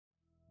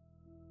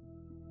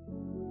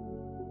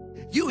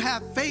You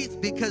have faith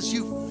because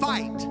you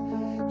fight.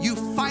 You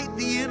fight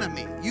the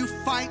enemy. You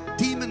fight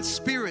demon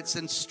spirits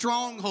and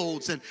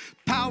strongholds and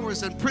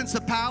powers and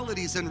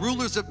principalities and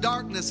rulers of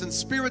darkness and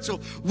spiritual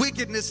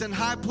wickedness in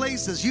high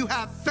places. You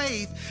have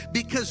faith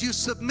because you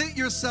submit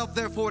yourself,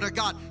 therefore, to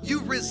God. You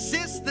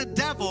resist the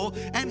devil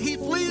and he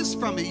flees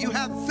from you. You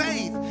have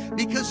faith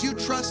because you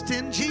trust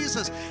in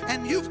Jesus.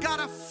 And you've got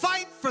to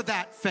fight for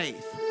that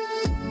faith.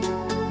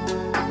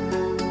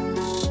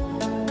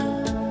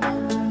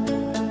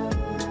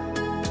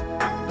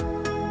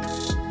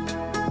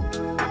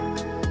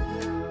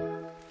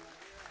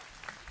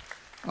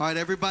 All right,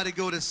 everybody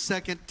go to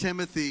 2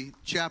 Timothy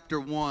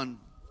chapter 1.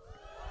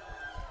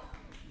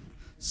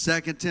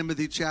 2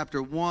 Timothy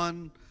chapter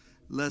 1.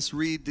 Let's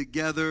read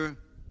together.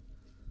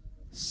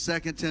 2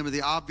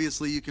 Timothy.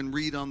 Obviously, you can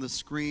read on the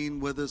screen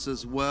with us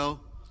as well.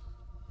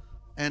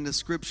 And the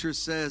scripture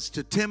says,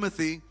 to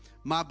Timothy,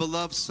 my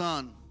beloved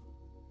son.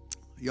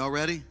 Y'all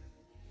ready?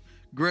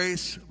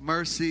 Grace,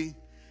 mercy,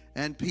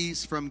 and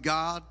peace from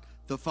God,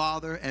 the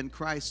Father, and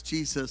Christ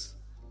Jesus,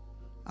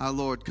 our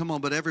Lord. Come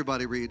on, but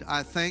everybody read.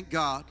 I thank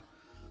God,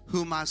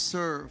 whom I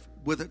serve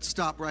with it.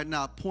 Stop right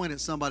now. Point at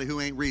somebody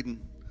who ain't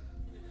reading.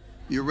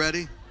 You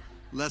ready?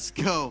 Let's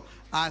go.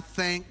 I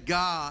thank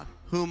God,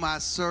 whom I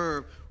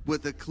serve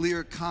with a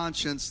clear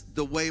conscience,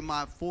 the way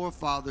my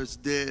forefathers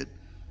did.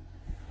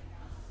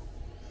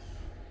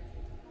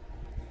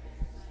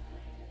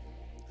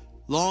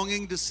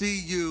 Longing to see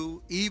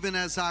you, even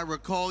as I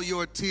recall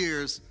your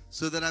tears,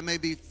 so that I may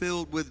be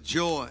filled with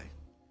joy.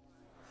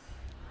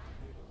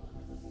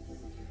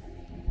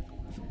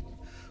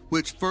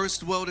 Which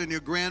first dwelt in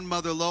your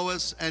grandmother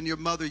Lois and your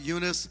mother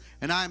Eunice,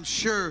 and I am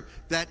sure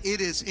that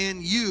it is in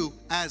you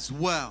as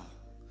well.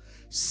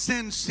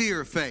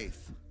 Sincere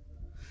faith.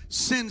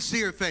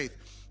 Sincere faith.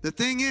 The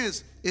thing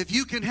is, if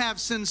you can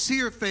have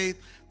sincere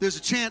faith, there's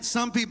a chance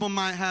some people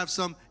might have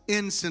some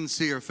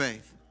insincere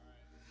faith.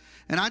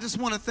 And I just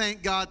want to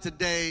thank God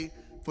today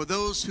for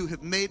those who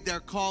have made their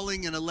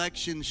calling and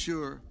election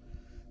sure.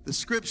 The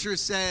scripture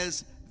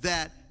says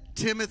that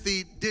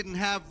Timothy didn't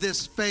have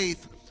this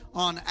faith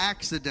on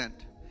accident.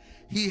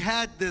 He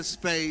had this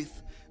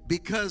faith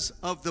because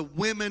of the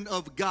women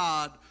of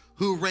God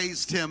who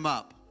raised him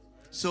up.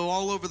 So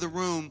all over the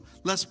room,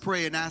 let's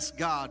pray and ask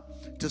God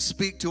to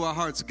speak to our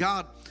hearts.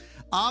 God,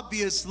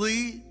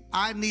 obviously,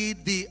 I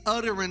need the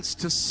utterance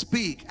to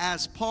speak.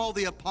 As Paul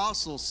the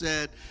apostle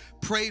said,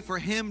 pray for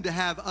him to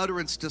have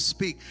utterance to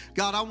speak.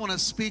 God, I want to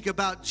speak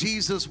about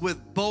Jesus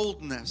with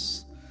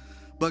boldness.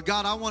 But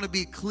God, I want to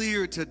be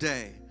clear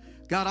today.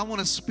 God, I want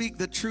to speak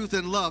the truth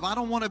in love. I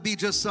don't want to be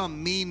just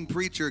some mean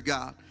preacher,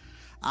 God.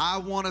 I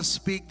want to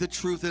speak the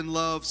truth in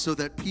love so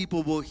that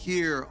people will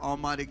hear,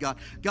 Almighty God.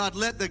 God,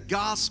 let the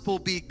gospel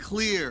be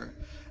clear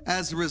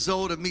as a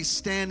result of me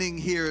standing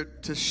here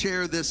to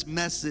share this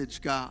message,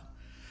 God.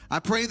 I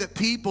pray that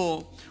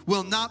people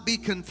will not be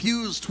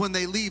confused when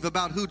they leave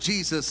about who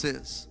Jesus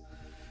is.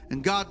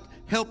 And God,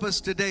 help us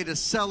today to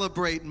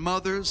celebrate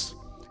mothers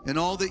and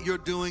all that you're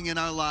doing in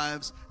our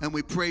lives. And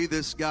we pray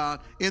this, God,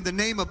 in the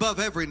name above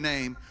every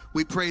name.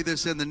 We pray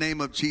this in the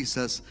name of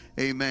Jesus.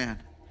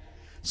 Amen.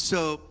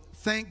 So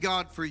thank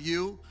God for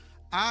you.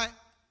 I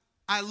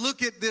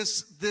look at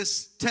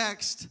this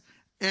text,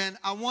 and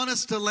I want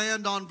us to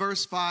land on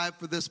verse 5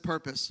 for this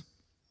purpose.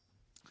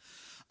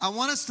 I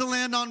want us to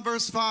land on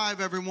verse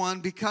 5, everyone,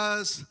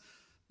 because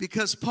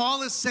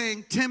Paul is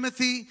saying,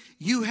 Timothy,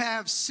 you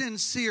have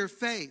sincere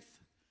faith.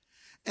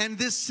 And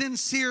this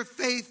sincere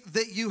faith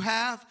that you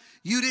have,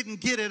 you didn't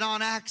get it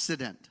on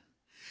accident.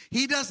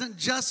 He doesn't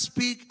just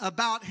speak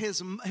about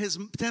his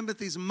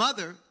Timothy's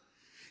mother.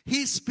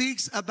 He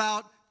speaks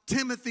about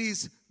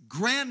Timothy's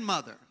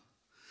grandmother.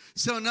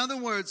 So in other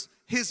words,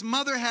 his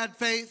mother had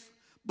faith,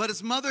 but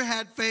his mother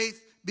had faith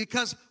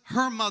because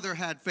her mother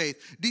had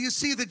faith. Do you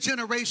see the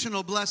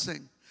generational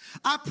blessing?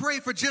 I pray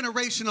for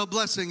generational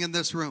blessing in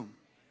this room.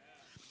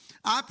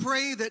 I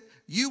pray that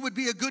you would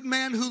be a good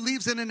man who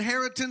leaves an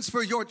inheritance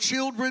for your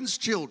children's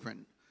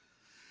children.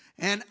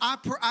 And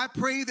I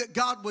pray that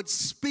God would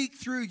speak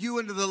through you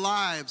into the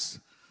lives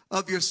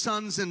of your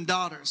sons and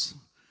daughters.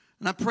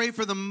 And I pray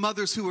for the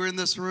mothers who are in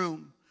this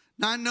room.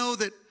 Now, I know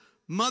that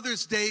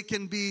Mother's Day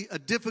can be a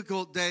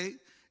difficult day.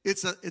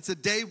 It's a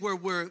day where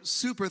we're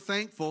super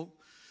thankful,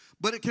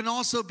 but it can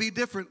also be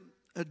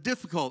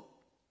difficult.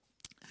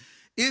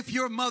 If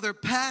your mother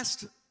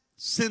passed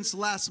since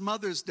last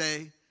Mother's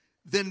Day,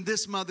 then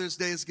this Mother's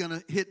Day is going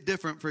to hit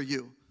different for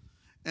you.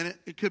 And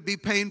it could be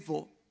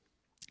painful.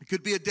 It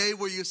could be a day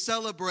where you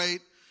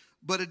celebrate,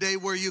 but a day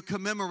where you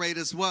commemorate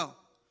as well.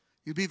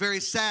 You'd be very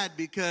sad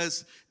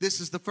because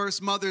this is the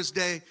first Mother's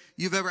Day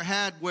you've ever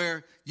had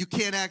where you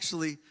can't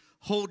actually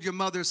hold your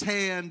mother's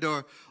hand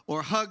or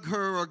hug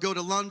her or go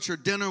to lunch or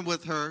dinner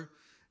with her.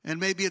 And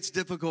maybe it's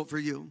difficult for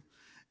you.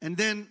 And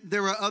then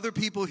there are other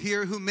people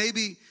here who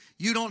maybe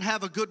you don't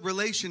have a good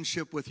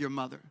relationship with your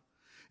mother.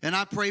 And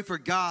I pray for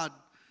God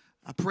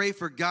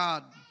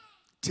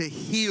to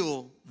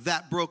heal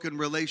that broken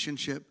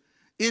relationship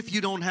if you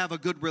don't have a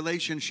good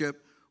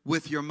relationship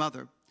with your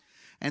mother.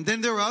 And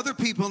then there are other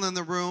people in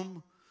the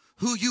room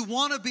who you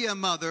want to be a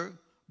mother,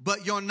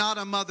 but you're not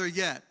a mother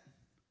yet.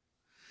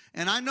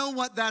 And I know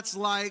what that's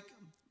like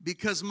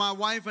because my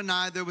wife and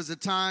I, there was a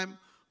time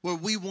where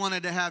we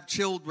wanted to have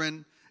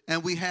children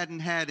and we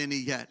hadn't had any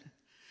yet.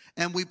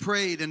 And we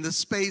prayed in the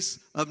space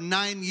of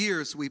 9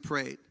 years we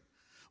prayed.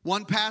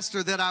 One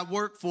pastor that I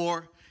work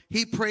for,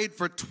 he prayed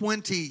for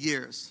 20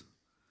 years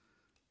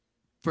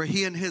for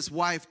he and his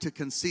wife to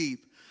conceive.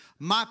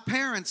 My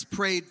parents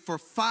prayed for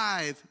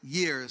 5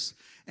 years,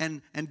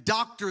 and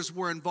doctors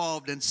were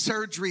involved and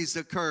surgeries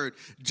occurred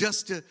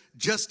just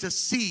to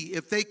see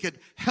if they could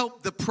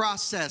help the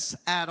process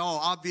at all.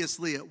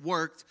 Obviously it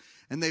worked,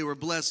 and they were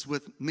blessed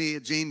with me, a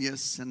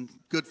genius, and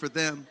good for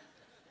them.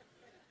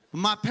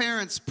 My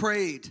parents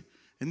prayed,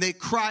 and they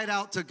cried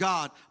out to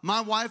God.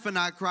 My wife and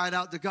I cried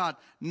out to God.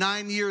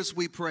 9 years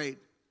we prayed.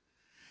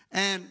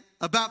 And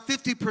about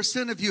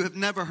 50% of you have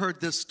never heard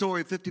this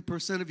story.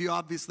 50% of you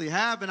obviously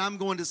have, and I'm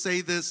going to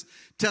say this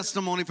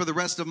testimony for the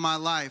rest of my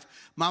life.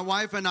 My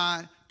wife and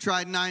I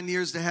tried 9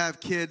 years to have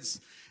kids,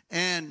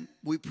 and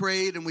we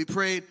prayed and we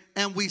prayed,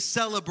 and we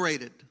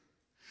celebrated.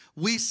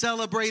 We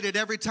celebrated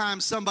every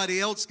time somebody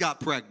else got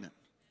pregnant.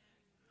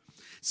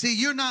 See,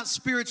 you're not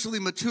spiritually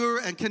mature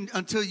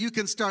until you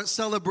can start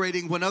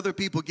celebrating when other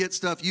people get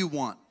stuff you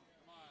want.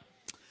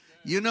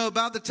 You know,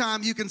 about the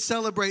time you can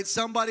celebrate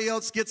somebody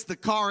else gets the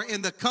car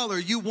in the color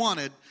you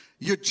wanted,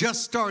 you're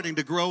just starting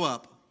to grow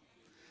up.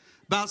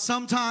 About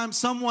sometime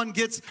someone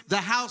gets the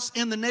house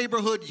in the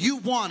neighborhood you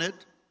wanted,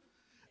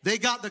 they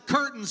got the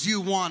curtains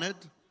you wanted.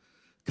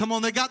 Come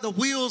on, they got the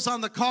wheels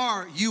on the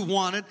car you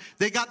wanted.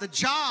 They got the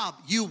job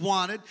you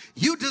wanted.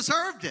 You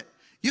deserved it.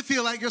 You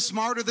feel like you're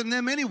smarter than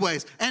them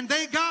anyways, and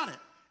they got it.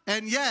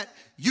 And yet,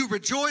 you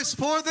rejoice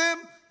for them,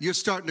 you're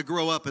starting to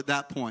grow up at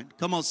that point.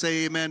 Come on,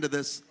 say amen to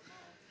this.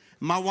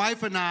 My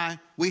wife and I,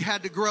 we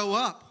had to grow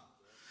up.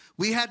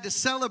 We had to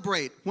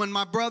celebrate when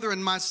my brother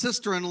and my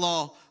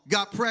sister-in-law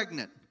got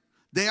pregnant.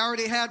 They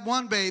already had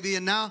one baby,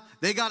 and now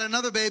they got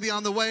another baby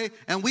on the way,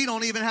 and we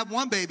don't even have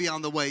one baby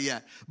on the way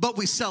yet. But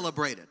we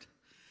celebrated.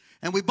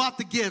 And we bought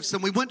the gifts,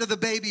 and we went to the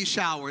baby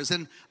showers.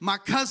 And my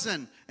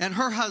cousin and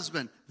her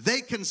husband,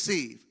 they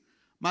conceived.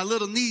 My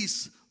little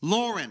niece,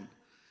 Lauren,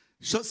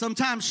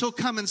 sometimes she'll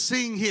come and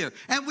sing here.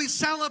 And we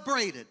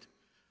celebrated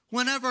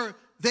whenever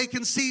they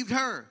conceived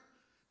her.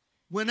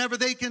 Whenever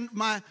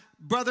my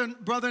brother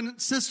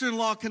and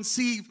sister-in-law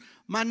conceived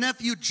my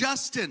nephew,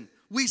 Justin,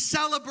 we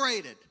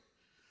celebrated.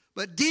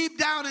 But deep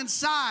down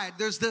inside,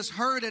 there's this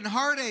hurt and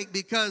heartache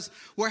because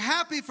we're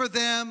happy for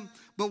them,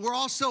 but we're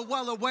also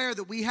well aware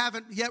that we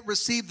haven't yet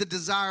received the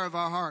desire of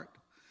our heart.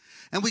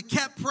 And we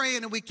kept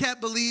praying and we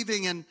kept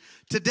believing. And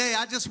today,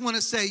 I just want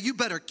to say, you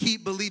better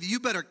keep believing.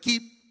 You better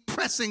keep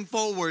pressing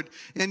forward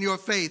in your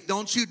faith.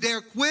 Don't you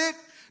dare quit.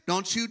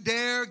 Don't you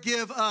dare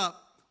give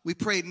up. We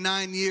prayed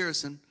 9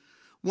 years, and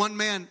one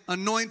man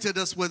anointed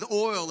us with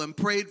oil and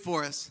prayed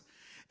for us.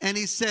 And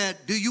he said,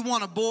 do you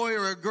want a boy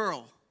or a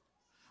girl?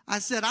 I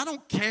said, I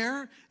don't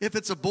care if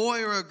it's a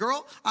boy or a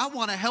girl. I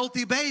want a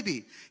healthy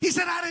baby. He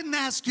said, I didn't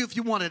ask you if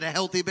you wanted a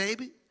healthy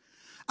baby.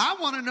 I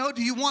want to know,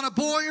 do you want a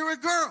boy or a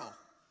girl?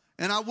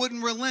 And I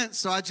wouldn't relent,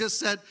 so I just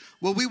said,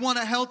 well, we want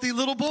a healthy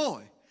little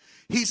boy.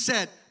 He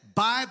said,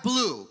 buy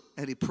blue.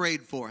 And he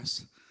prayed for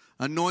us,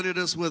 anointed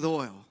us with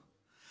oil.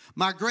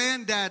 My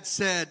granddad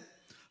said,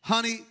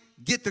 honey,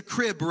 get the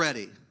crib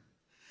ready.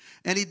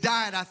 And he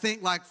died, I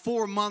think, like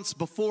 4 months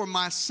before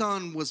my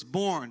son was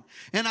born.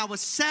 And I was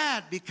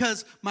sad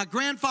because my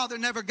grandfather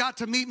never got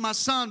to meet my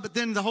son, but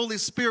then the Holy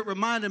Spirit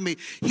reminded me,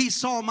 he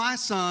saw my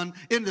son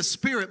in the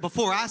spirit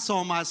before I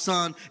saw my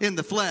son in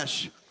the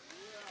flesh.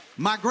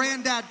 My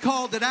granddad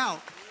called it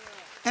out,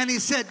 and he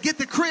said, get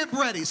the crib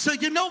ready. So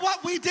you know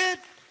what we did?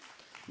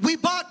 We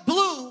bought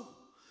blue,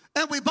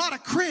 and we bought a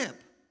crib.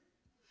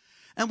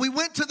 And we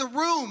went to the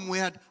room. We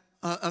had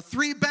a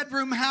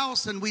 3-bedroom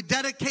house, and we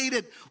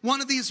dedicated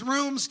one of these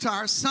rooms to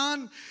our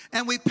son,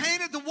 and we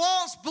painted the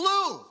walls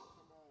blue.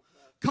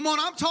 Come on,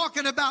 I'm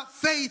talking about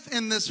faith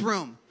in this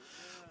room.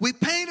 We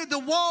painted the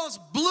walls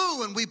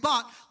blue, and we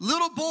bought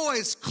little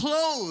boys'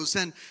 clothes,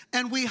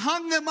 and we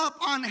hung them up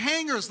on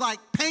hangers like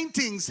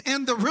paintings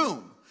in the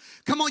room.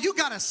 Come on, you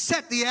got to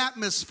set the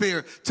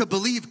atmosphere to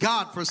believe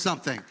God for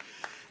something.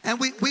 And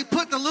we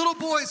put the little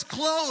boy's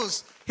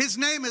clothes. His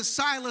name is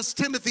Silas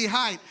Timothy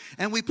Hitte.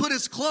 And we put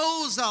his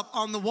clothes up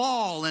on the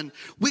wall. And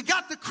we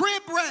got the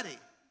crib ready.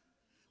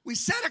 We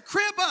set a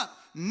crib up.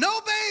 No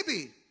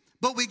baby,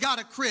 but we got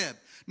a crib.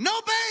 No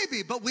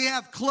baby, but we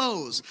have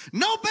clothes.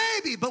 No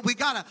baby, but we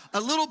got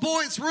a little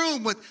boy's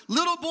room with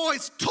little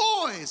boy's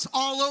toys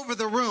all over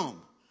the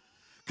room.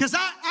 Because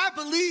I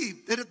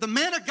believe that if the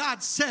man of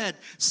God said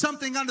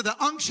something under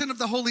the unction of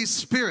the Holy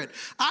Spirit,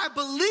 I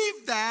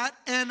believe that,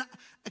 and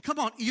come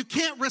on, you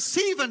can't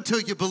receive until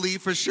you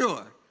believe for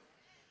sure.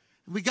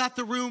 We got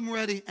the room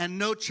ready and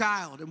no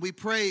child, and we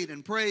prayed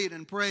and prayed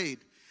and prayed.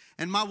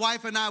 And my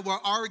wife and I were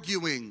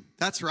arguing.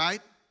 That's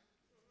right.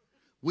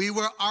 We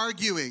were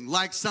arguing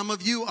like some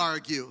of you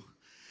argue.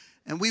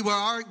 And we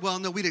were, well,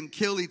 no, we didn't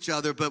kill each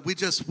other, but we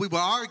were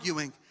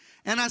arguing.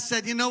 And I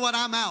said, you know what,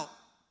 I'm out.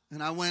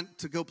 and I went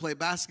to go play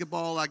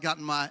basketball. I got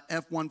in my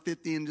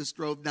F-150 and just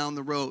drove down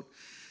the road.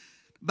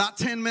 About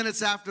 10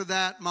 minutes after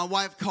that, my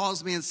wife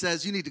calls me and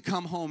says, you need to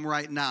come home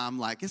right now. I'm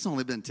like, it's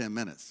only been 10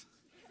 minutes.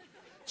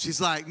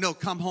 She's like, no,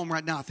 come home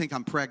right now. I think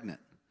I'm pregnant.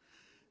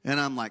 And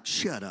I'm like,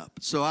 shut up.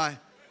 So I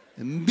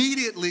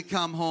immediately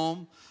come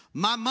home.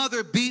 My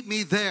mother beat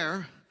me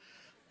there.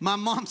 My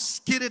mom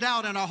skidded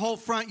out in our whole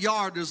front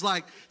yard. There's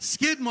like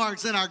skid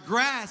marks in our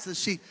grass as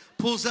she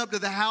pulls up to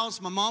the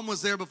house. My mom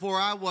was there before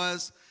I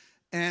was.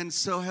 And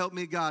so help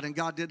me God. And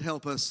God did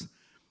help us.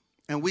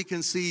 And we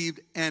conceived,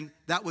 and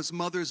that was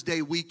Mother's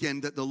Day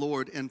weekend that the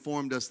Lord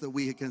informed us that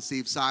we had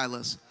conceived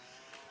Silas.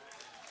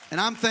 And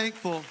I'm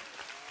thankful.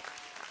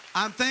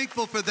 I'm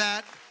thankful for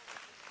that.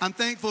 I'm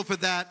thankful for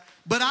that.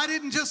 But I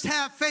didn't just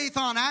have faith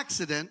on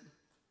accident.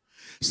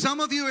 Some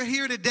of you are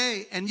here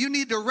today, and you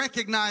need to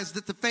recognize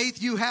that the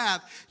faith you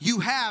have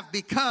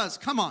because,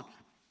 come on,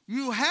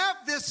 you have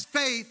this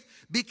faith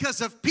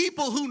because of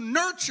people who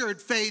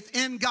nurtured faith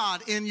in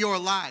God in your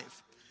life.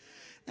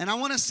 And I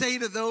want to say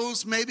to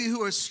those maybe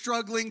who are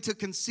struggling to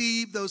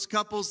conceive, those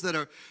couples that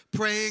are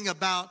praying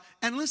about,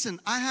 and listen,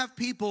 I have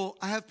people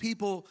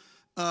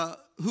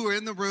who are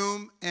in the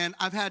room, and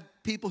I've had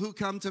people who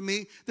come to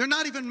me, they're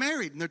not even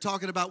married, and they're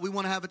talking about we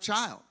want to have a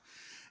child.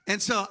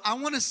 And so I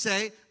want to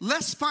say,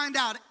 let's find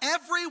out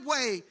every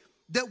way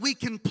that we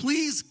can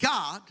please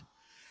God,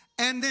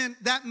 and then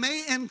that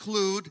may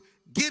include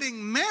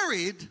getting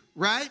married,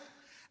 right?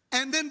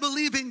 And then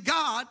believing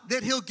God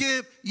that he'll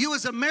give you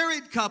as a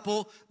married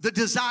couple the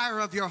desire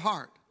of your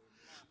heart.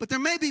 But there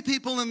may be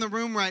people in the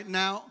room right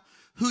now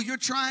who you're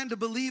trying to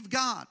believe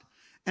God.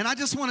 And I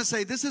just want to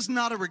say this is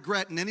not a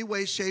regret in any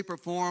way, shape, or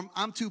form.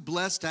 I'm too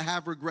blessed to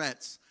have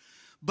regrets.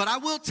 But I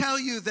will tell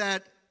you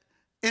that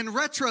in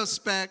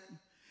retrospect,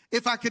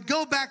 if I could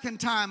go back in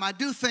time, I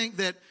do think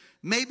that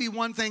maybe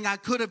one thing I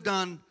could have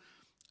done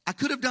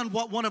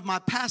what one of my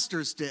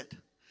pastors did.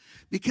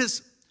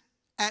 Because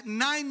at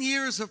 9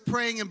 years of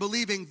praying and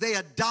believing, they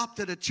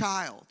adopted a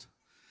child.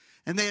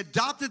 And they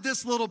adopted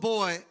this little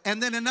boy.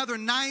 And then another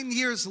 9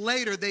 years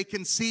later, they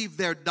conceived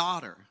their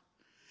daughter.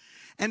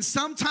 And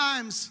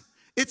sometimes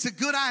it's a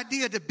good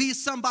idea to be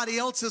somebody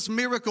else's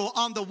miracle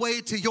on the way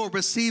to your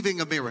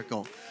receiving a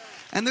miracle.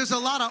 And there's a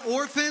lot of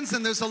orphans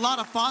and there's a lot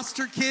of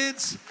foster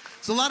kids.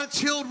 There's a lot of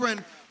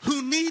children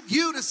who need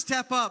you to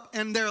step up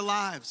in their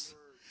lives.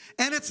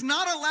 And it's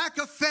not a lack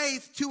of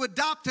faith to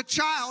adopt a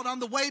child on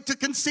the way to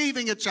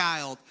conceiving a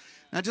child.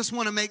 And I just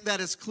want to make that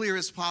as clear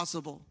as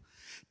possible.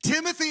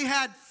 Timothy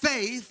had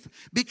faith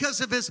because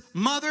of his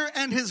mother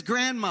and his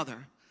grandmother.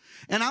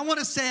 And I want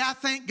to say I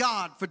thank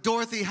God for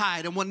Dorothy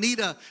Height and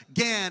Juanita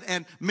Gann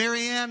and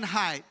Marianne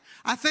Height.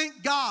 I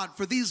thank God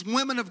for these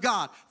women of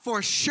God,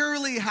 for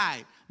Shirley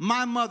Height,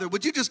 my mother.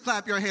 Would you just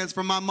clap your hands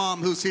for my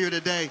mom who's here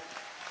today?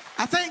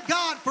 I thank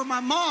God for my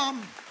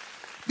mom.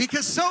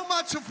 Because so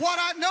much of what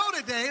I know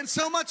today and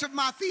so much of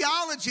my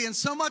theology and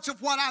so much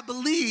of what I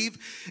believe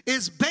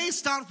is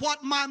based on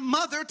what my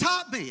mother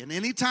taught me. And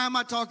anytime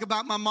I talk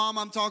about my mom,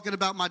 I'm talking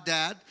about my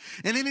dad.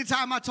 And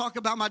anytime I talk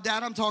about my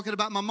dad, I'm talking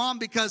about my mom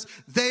because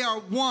they are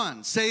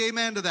one. Say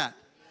amen to that.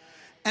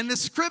 And the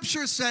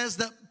scripture says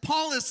that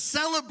Paul is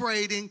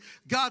celebrating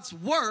God's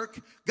work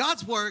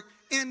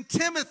in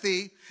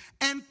Timothy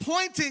and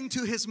pointing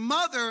to his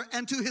mother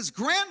and to his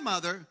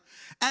grandmother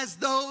as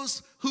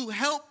those who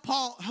helped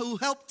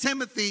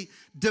Timothy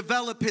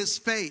develop his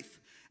faith.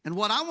 And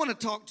what I want to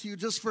talk to you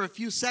just for a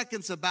few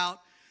seconds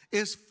about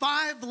is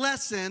 5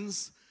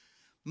 lessons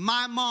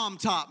my mom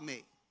taught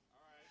me.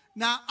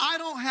 Now, I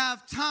don't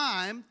have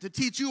time to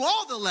teach you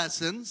all the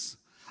lessons.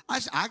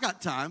 I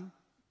got time.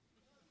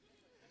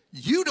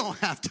 You don't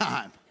have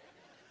time.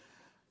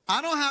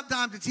 I don't have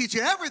time to teach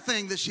you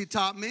everything that she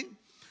taught me,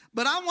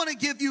 but I want to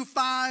give you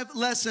 5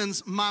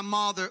 lessons my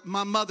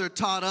mother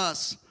taught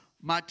us,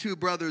 my 2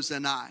 brothers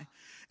and I.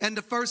 And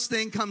the first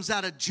thing comes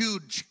out of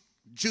Jude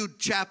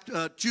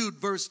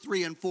verse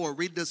 3 and 4.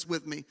 Read this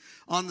with me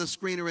on the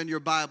screen or in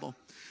your Bible.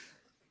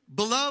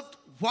 Beloved,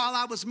 while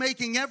I was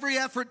making every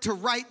effort to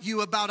write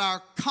you about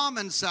our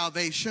common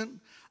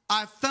salvation,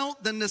 I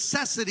felt the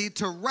necessity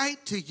to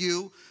write to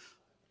you,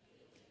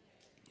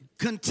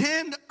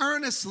 contend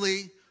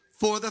earnestly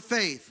for the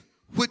faith,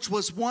 which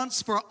was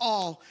once for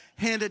all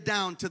handed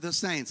down to the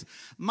saints.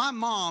 My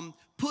mom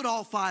put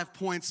all 5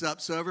 points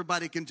up so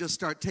everybody can just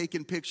start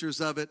taking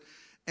pictures of it.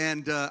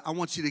 And I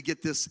want you to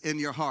get this in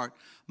your heart.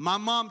 My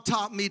mom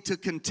taught me to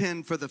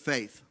contend for the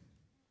faith.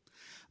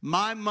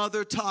 My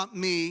mother taught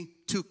me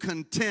to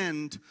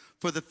contend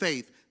for the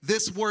faith.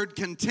 This word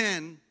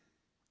contend,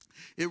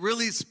 it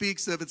really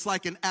speaks of, it's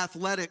like an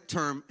athletic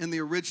term in the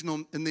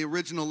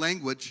original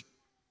language.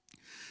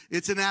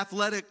 It's an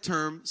athletic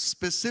term,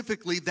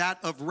 specifically that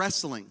of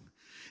wrestling.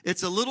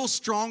 It's a little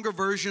stronger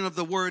version of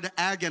the word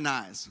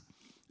agonize.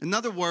 In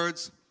other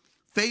words,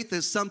 faith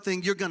is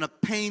something you're going to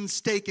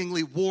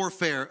painstakingly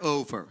warfare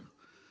over.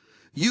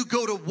 You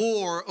go to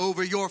war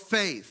over your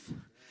faith.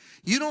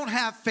 You don't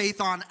have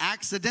faith on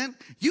accident.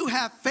 You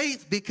have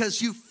faith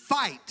because you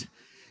fight.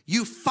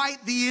 You fight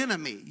the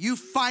enemy. You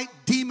fight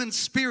demon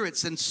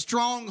spirits and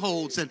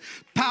strongholds and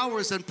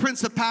powers and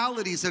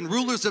principalities and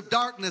rulers of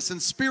darkness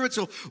and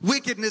spiritual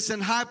wickedness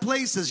in high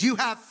places. You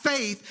have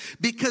faith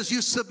because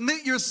you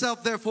submit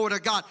yourself, therefore,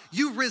 to God.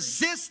 You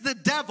resist the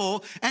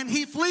devil and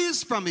he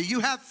flees from you.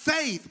 You have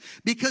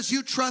faith because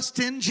you trust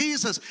in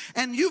Jesus.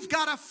 And you've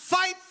got to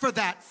fight for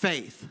that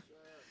faith.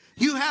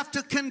 You have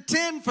to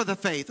contend for the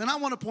faith. And I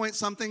want to point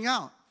something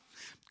out.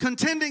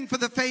 Contending for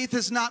the faith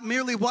is not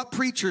merely what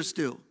preachers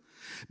do.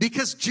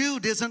 Because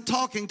Jude isn't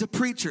talking to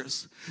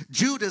preachers.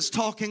 Jude is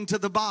talking to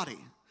the body.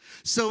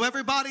 So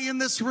everybody in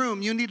this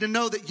room, you need to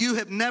know that you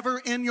have never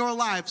in your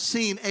life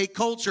seen a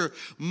culture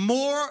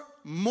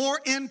more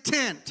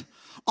intent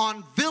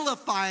on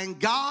vilifying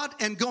God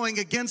and going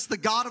against the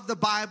God of the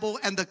Bible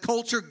and the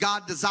culture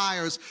God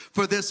desires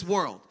for this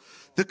world.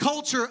 The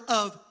culture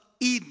of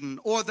Eden,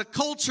 or the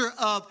culture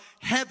of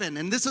heaven.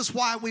 And this is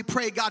why we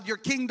pray, God, your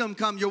kingdom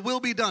come, your will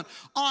be done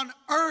on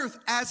earth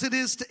as it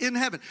is in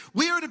heaven.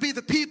 We are to be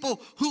the people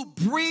who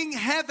bring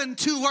heaven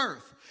to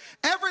earth.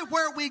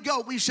 Everywhere we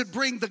go, we should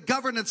bring the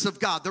governance of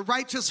God, the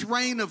righteous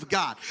reign of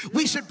God.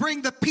 We should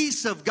bring the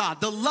peace of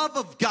God, the love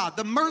of God,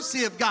 the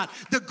mercy of God,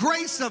 the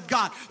grace of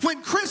God.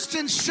 When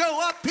Christians show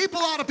up, people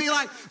ought to be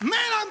like, man,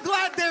 I'm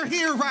glad they're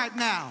here right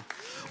now.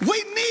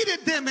 We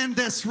needed them in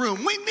this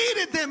room. We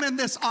needed them in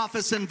this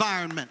office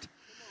environment.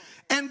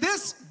 And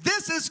this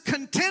is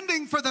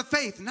contending for the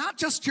faith, not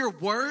just your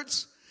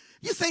words.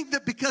 You think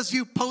that because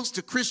you post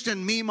a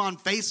Christian meme on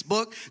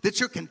Facebook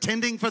that you're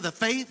contending for the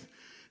faith?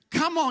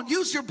 Come on,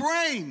 use your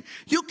brain.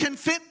 You can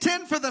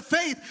contend for the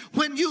faith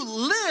when you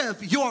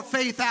live your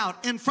faith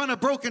out in front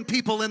of broken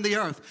people in the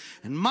earth.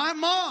 And my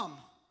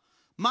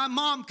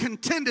mom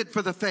contended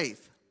for the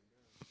faith.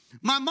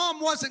 My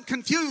mom wasn't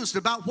confused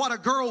about what a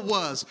girl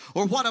was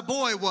or what a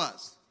boy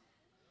was.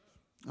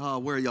 Oh,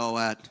 where y'all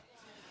at?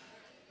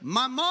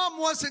 My mom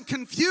wasn't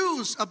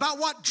confused about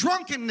what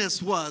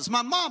drunkenness was.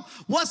 My mom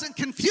wasn't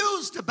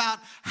confused about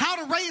how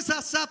to raise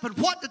us up and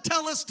what to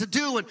tell us to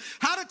do and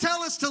how to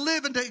tell us to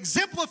live and to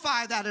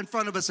exemplify that in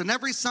front of us. And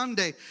every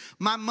Sunday,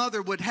 my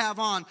mother would have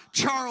on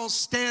Charles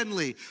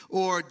Stanley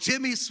or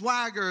Jimmy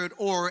Swaggart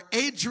or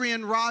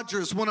Adrian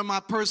Rogers, one of my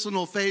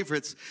personal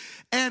favorites.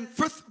 And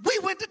we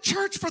went to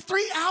church for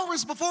 3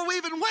 hours before we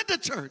even went to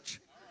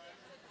church.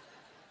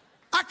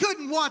 I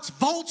couldn't watch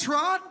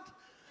Voltron.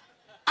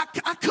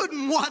 I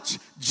couldn't watch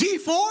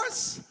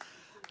G-Force.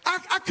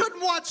 I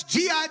couldn't watch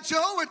G.I.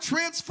 Joe or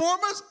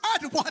Transformers. I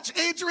had to watch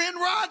Adrian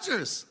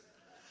Rogers.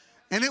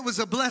 And it was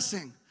a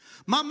blessing.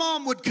 My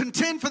mom would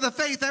contend for the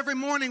faith every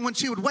morning when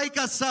she would wake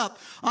us up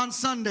on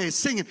Sundays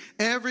singing,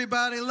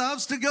 everybody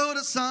loves to go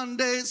to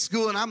Sunday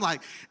school. And I'm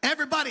like,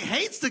 everybody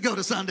hates to go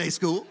to Sunday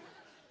school.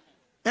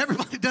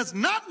 Everybody does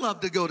not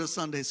love to go to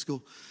Sunday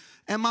school.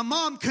 And my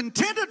mom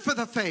contended for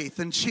the faith,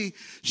 and she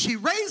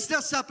raised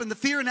us up in the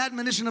fear and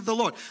admonition of the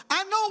Lord.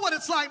 I know what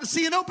it's like to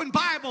see an open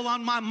Bible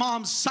on my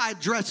mom's side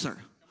dresser.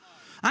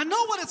 I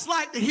know what it's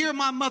like to hear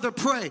my mother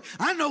pray.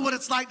 I know what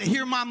it's like to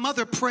hear my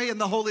mother pray in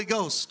the Holy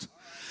Ghost.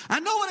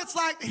 I know what it's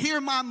like to hear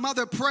my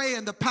mother pray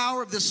in the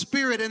power of the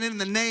Spirit and in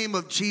the name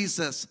of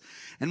Jesus.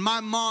 And my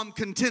mom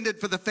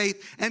contended for the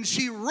faith, and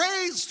she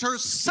raised her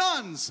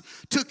sons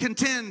to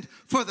contend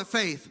for the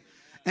faith.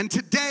 And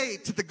today,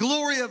 to the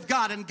glory of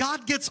God, and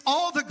God gets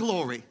all the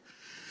glory.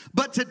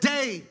 But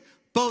today,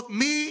 both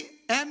me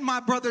and my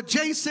brother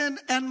Jason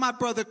and my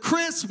brother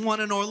Chris, one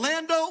in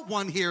Orlando,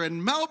 one here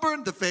in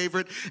Melbourne, the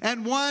favorite,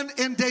 and one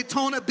in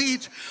Daytona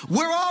Beach,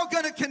 we're all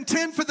going to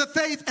contend for the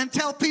faith and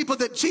tell people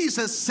that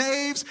Jesus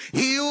saves,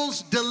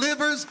 heals,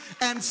 delivers,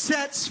 and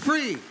sets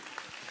free.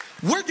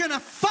 We're going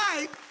to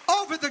fight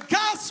over the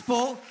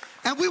gospel.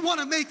 And we want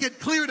to make it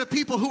clear to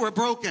people who are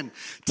broken.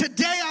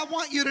 Today, I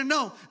want you to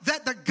know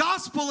that the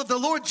gospel of the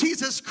Lord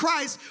Jesus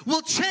Christ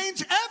will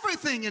change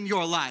everything in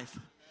your life.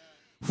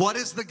 What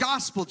is the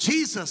gospel?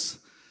 Jesus,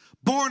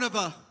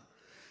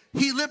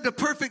 he lived a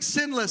perfect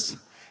sinless.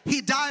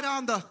 He died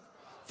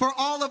for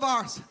all of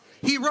ours.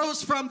 He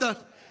rose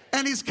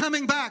and he's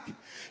coming back.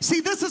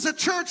 See, this is a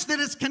church that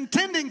is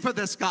contending for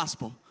this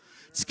gospel.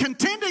 It's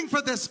contending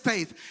for this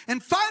faith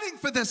and fighting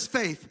for this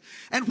faith.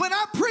 And when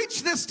I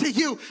preach this to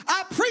you,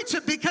 I preach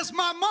it because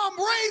my mom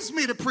raised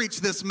me to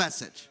preach this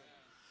message.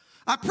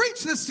 I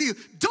preach this to you.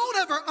 Don't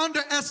ever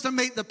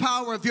underestimate the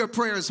power of your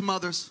prayers,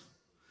 mothers.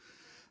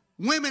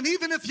 Women,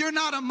 even if you're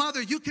not a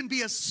mother, you can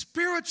be a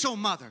spiritual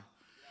mother.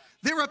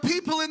 There are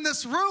people in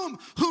this room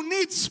who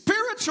need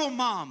spiritual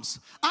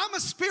moms. I'm a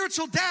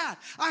spiritual dad.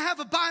 I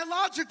have a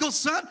biological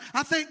son.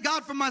 I thank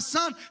God for my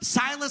son,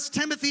 Silas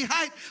Timothy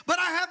Height. But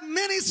I have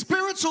many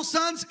spiritual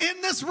sons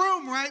in this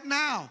room right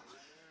now.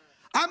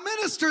 I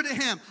minister to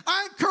him.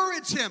 I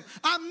encourage him.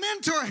 I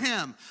mentor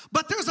him.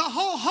 But there's a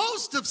whole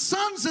host of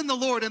sons in the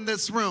Lord in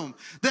this room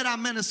that I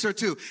minister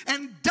to.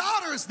 And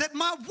daughters that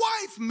my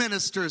wife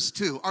ministers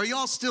to. Are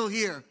y'all still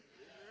here?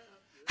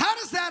 How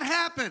does that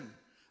happen?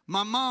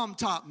 My mom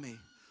taught me.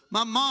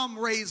 My mom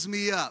raised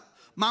me up.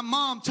 My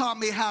mom taught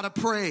me how to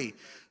pray,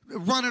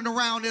 running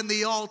around in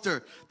the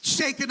altar,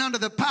 shaking under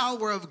the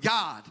power of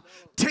God,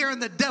 tearing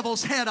the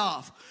devil's head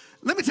off.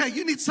 Let me tell you,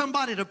 you need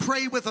somebody to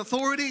pray with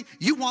authority.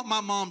 You want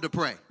my mom to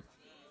pray.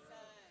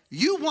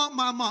 You want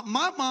my mom.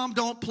 My mom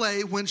don't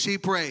play when she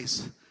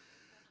prays.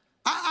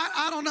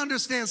 I don't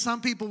understand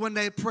some people when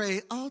they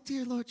pray, oh,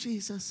 dear Lord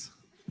Jesus.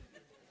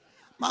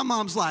 My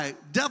mom's like,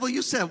 devil,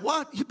 you said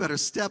what? You better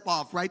step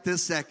off right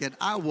this second.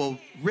 I will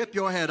rip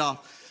your head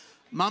off.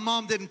 My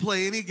mom didn't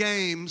play any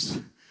games,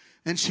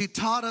 and she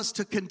taught us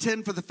to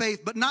contend for the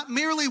faith, but not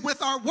merely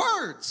with our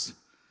words,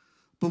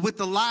 but with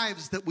the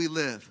lives that we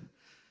live.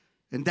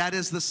 And that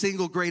is the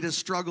single greatest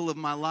struggle of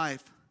my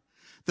life.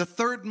 The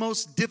third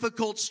most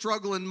difficult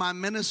struggle in my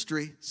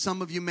ministry,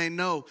 some of you may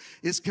know,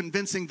 is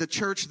convincing the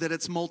church that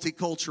it's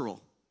multicultural.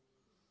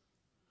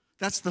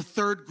 That's the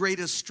third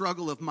greatest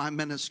struggle of my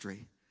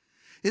ministry,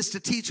 is to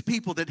teach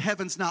people that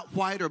heaven's not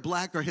white or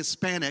black or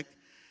Hispanic,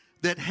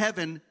 that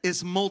heaven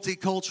is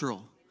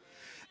multicultural.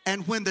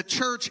 And when the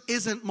church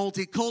isn't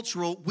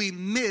multicultural, we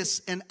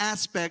miss an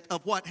aspect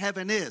of what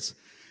heaven is.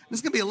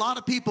 There's going to be a lot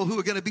of people who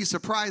are going to be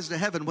surprised at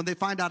heaven when they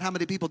find out how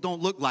many people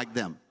don't look like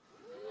them.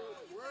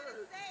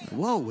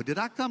 Whoa, did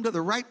I come to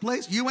the right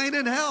place? You ain't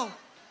in hell.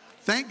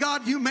 Thank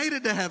God you made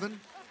it to heaven.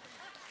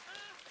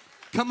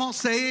 Come on,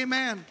 say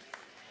amen.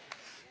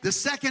 The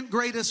second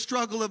greatest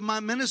struggle of my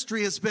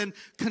ministry has been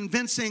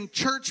convincing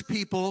church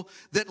people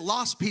that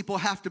lost people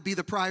have to be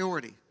the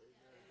priority.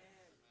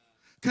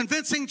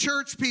 Convincing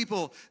church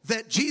people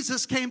that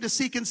Jesus came to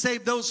seek and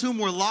save those whom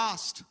were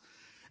lost.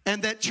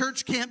 And that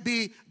church can't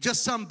be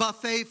just some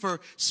buffet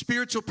for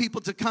spiritual people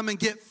to come and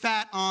get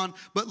fat on,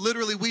 but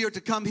literally we are to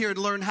come here and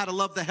learn how to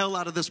love the hell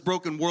out of this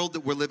broken world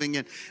that we're living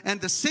in. And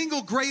the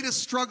single greatest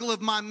struggle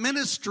of my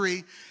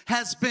ministry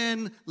has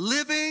been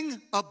living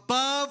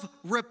above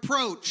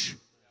reproach.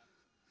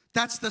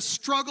 That's the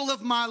struggle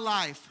of my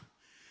life.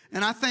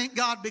 And I thank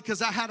God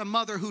because I had a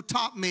mother who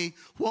taught me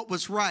what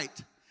was right.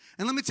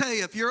 And let me tell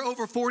you, if you're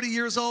over 40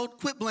 years old,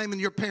 quit blaming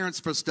your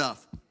parents for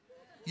stuff.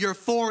 You're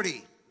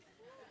 40.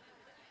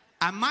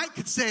 I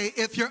might say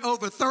if you're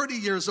over 30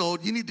 years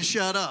old, you need to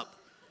shut up.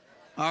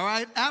 All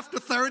right? After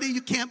 30,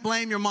 you can't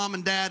blame your mom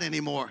and dad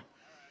anymore.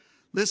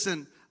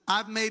 Listen,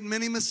 I've made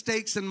many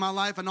mistakes in my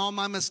life, and all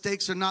my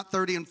mistakes are not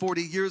 30 and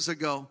 40 years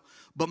ago.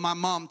 But my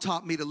mom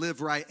taught me to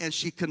live right, and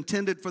she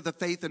contended for the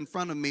faith in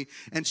front of me,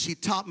 and she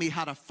taught me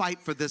how to fight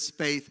for this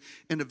faith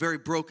in a very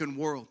broken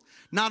world.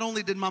 Not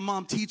only did my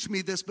mom teach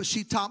me this, but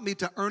she taught me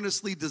to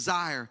earnestly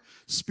desire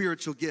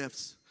spiritual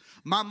gifts.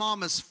 My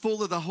mom is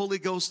full of the Holy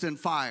Ghost and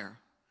fire.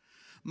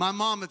 My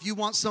mom, if you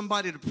want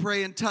somebody to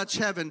pray and touch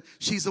heaven,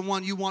 she's the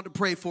one you want to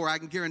pray for. I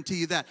can guarantee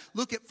you that.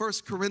 Look at 1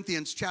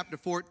 Corinthians chapter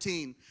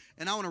 14,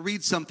 and I want to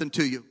read something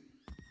to you.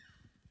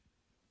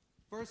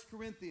 1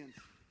 Corinthians.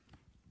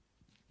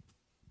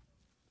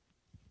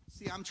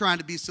 See, I'm trying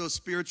to be so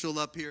spiritual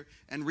up here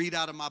and read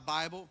out of my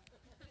Bible,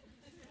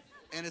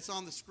 and it's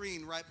on the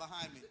screen right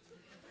behind me.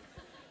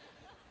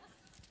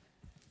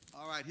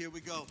 All right, here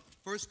we go.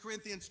 1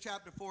 Corinthians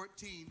chapter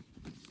 14,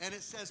 and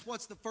it says,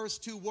 what's the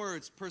first two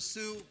words?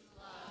 Pursue.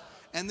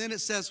 And then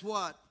it says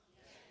what?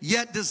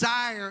 Yet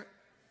desire.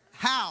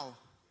 How?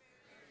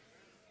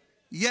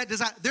 Yet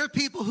desire. There are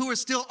people who are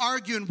still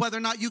arguing whether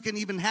or not you can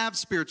even have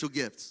spiritual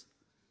gifts.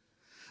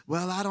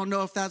 Well, I don't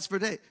know if that's for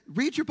today.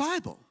 Read your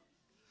Bible.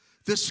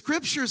 The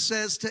scripture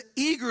says to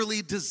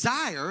eagerly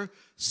desire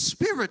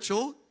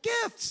spiritual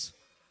gifts.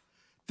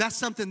 That's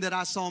something that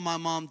I saw my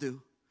mom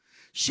do.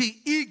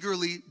 She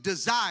eagerly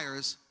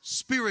desires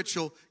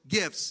spiritual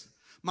gifts.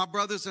 My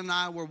brothers and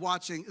I were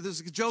watching, there's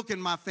a joke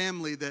in my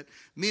family that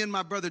me and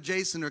my brother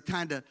Jason are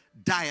kind of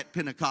diet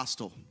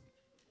Pentecostal.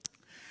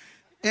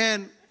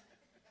 And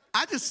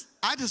I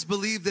just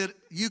believe that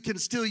you can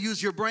still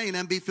use your brain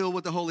and be filled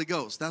with the Holy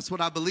Ghost. That's what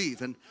I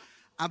believe. And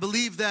I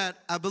believe that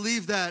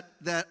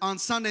on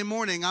Sunday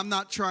morning, I'm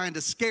not trying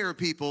to scare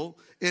people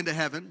into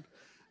heaven.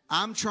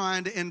 I'm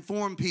trying to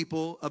inform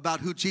people about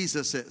who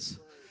Jesus is.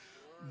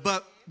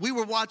 But we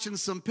were watching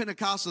some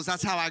Pentecostals.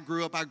 That's how I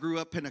grew up. I grew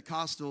up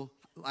Pentecostal.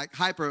 Like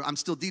hyper, I'm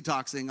still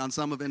detoxing on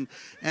some of it.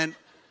 And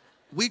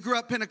we grew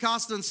up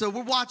Pentecostal, and so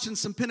we're watching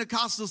some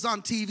Pentecostals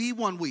on TV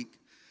one week.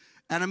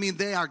 And I mean,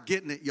 they are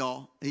getting it,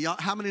 y'all. And y'all,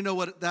 how many know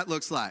what that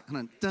looks like?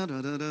 And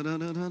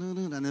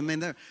I mean,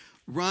 they're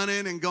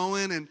running and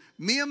going, and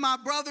me and my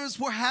brothers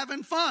were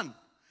having fun.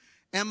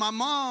 And my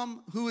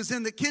mom, who is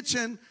in the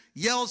kitchen,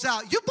 yells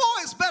out, "You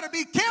boys better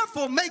be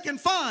careful making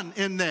fun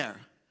in there."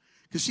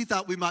 Because she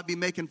thought we might be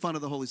making fun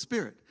of the Holy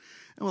Spirit.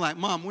 And we're like,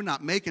 "Mom, we're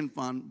not making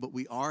fun, but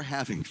we are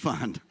having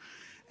fun."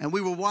 And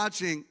we were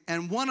watching,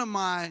 and one of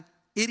my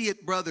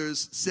idiot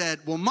brothers said,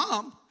 "Well,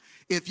 Mom,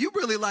 if you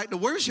really like to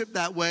worship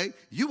that way,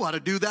 you ought to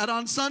do that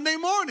on Sunday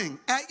morning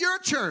at your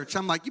church."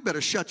 I'm like, "You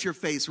better shut your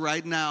face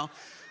right now.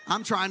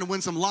 I'm trying to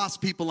win some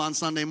lost people on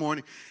Sunday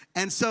morning."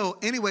 And so,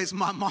 anyways,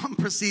 my mom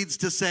proceeds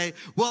to say,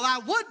 "Well, I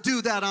would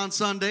do that on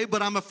Sunday,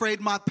 but I'm afraid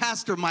my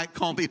pastor might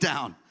calm me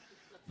down,"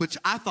 which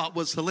I thought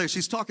was hilarious.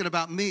 She's talking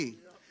about me.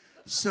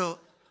 So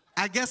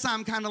I guess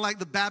I'm kind of like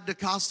the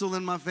Baptist-costal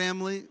in my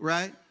family,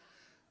 right?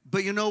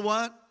 But you know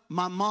what?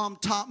 My mom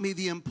taught me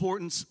the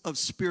importance of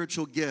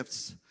spiritual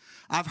gifts.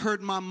 I've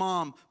heard my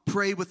mom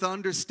pray with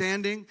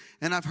understanding,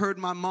 and I've heard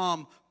my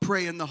mom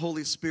pray in the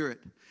Holy Spirit.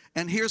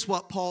 And here's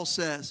what Paul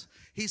says.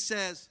 He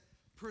says,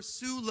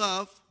 pursue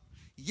love,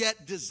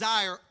 yet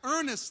desire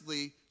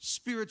earnestly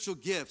spiritual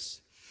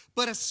gifts,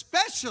 but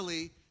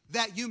especially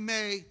that you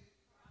may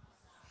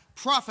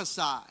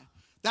prophesy.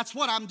 That's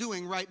what I'm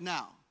doing right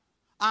now.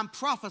 I'm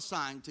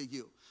prophesying to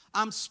you.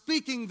 I'm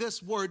speaking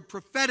this word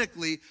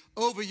prophetically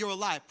over your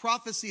life.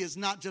 Prophecy is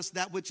not just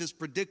that which is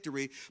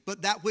predictory,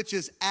 but that which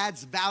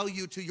adds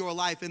value to your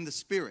life in the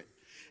spirit.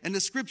 And the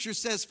scripture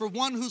says, for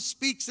one who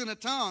speaks in a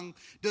tongue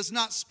does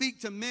not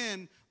speak to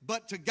men,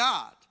 but to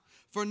God.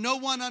 For no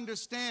one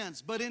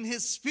understands, but in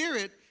his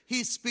spirit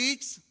he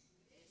speaks.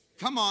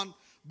 Come on.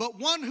 But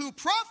one who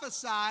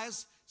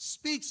prophesies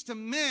speaks to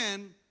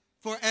men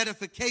for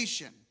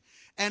edification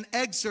and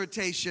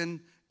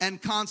exhortation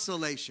and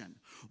consolation.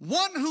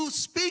 One who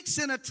speaks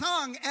in a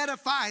tongue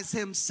edifies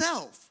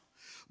himself,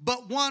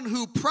 but one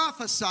who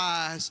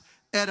prophesies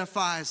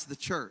edifies the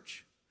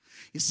church.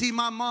 You see,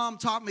 my mom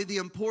taught me the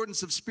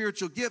importance of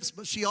spiritual gifts,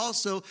 but she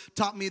also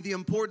taught me the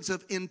importance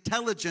of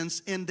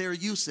intelligence in their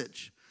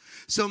usage.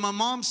 So my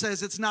mom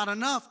says it's not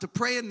enough to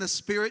pray in the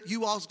Spirit.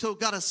 You also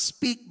got to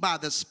speak by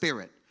the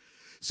Spirit.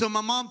 So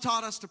my mom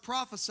taught us to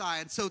prophesy.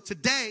 And so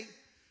today,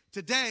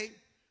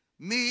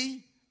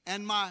 me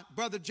and my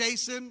brother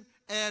Jason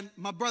and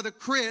my brother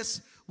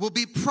Chris will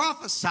be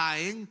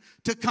prophesying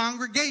to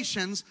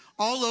congregations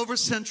all over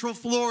Central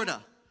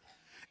Florida.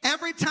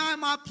 Every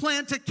time I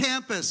plant a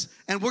campus,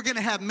 and we're going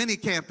to have many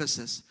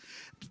campuses.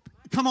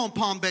 Come on,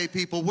 Palm Bay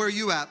people, where are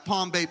you at?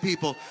 Palm Bay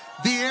people.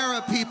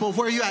 Vieira people,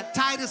 where are you at?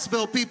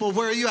 Titusville people,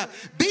 where are you at?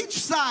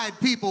 Beachside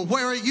people,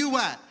 where are you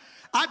at?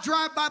 I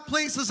drive by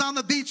places on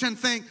the beach and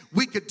think,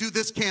 we could do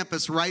this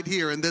campus right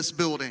here in this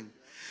building.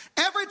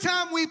 Every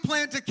time we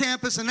plant a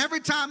campus and every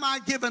time I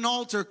give an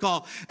altar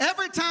call,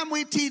 every time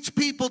we teach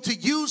people to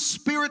use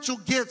spiritual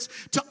gifts,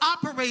 to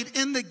operate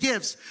in the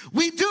gifts,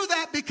 we do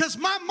that because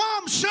my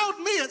mom showed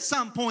me at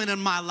some point in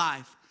my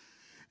life.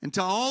 And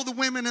to all the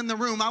women in the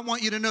room, I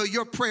want you to know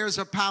your prayers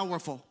are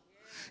powerful.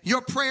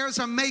 Your prayers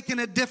are making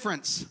a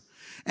difference.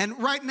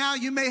 And right now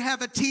you may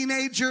have a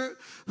teenager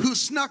who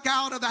snuck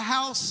out of the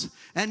house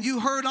and you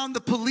heard on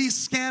the police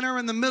scanner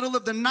in the middle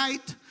of the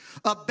night,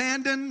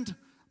 abandoned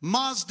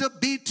Mazda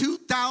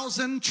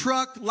B2000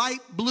 truck,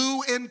 light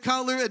blue in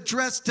color,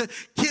 addressed to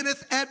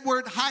Kenneth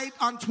Edward Height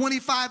on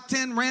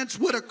 2510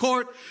 Ranchwood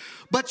Court.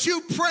 But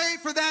you pray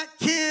for that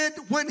kid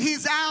when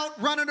he's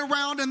out running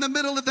around in the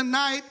middle of the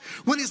night,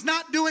 when he's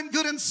not doing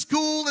good in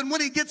school, and when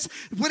he gets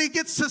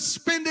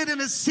suspended in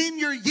his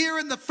senior year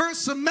in the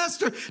first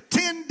semester,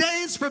 10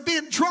 days for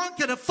being drunk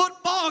at a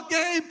football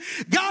game.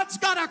 God's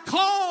got a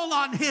call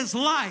on his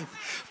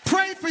life.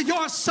 Pray for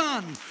your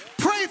son.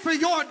 Pray for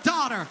your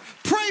daughter.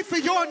 Pray for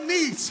your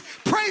niece.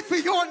 Pray for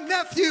your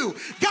nephew.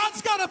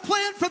 God's got a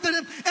plan for them,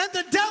 and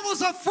the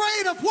devil's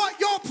afraid of what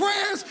your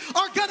prayers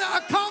are going to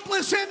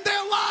accomplish in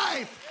their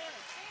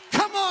life.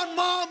 Come on,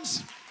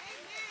 moms.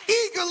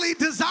 Eagerly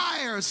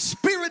desire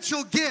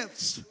spiritual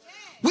gifts.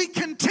 We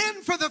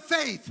contend for the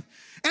faith.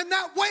 And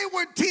that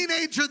wayward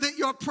teenager that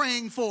you're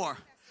praying for,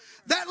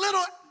 that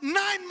little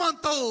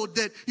 9-month-old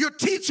that you're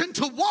teaching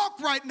to walk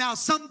right now,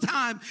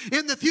 sometime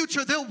in the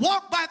future, they'll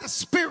walk by the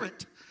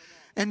Spirit.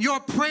 And your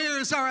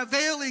prayers are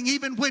availing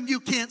even when you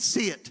can't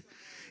see it.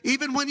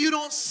 Even when you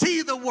don't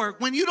see the work,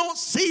 when you don't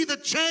see the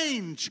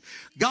change,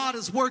 God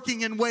is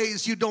working in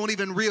ways you don't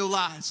even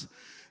realize.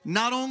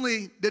 Not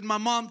only did my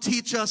mom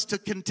teach us to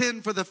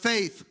contend for the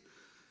faith,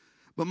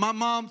 but my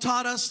mom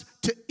taught us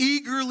to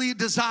eagerly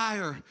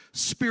desire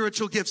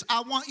spiritual gifts.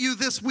 I want you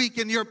this week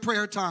in your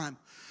prayer time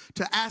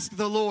to ask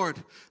the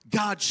Lord,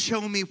 God,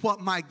 show me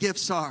what my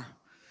gifts are.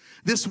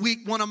 This week,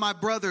 one of my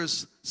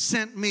brothers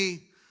sent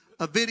me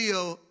a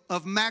video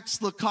of Max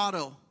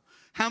Lucado.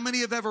 How many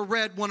have ever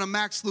read one of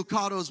Max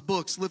Lucado's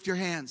books? Lift your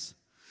hands.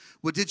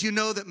 Well, did you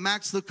know that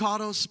Max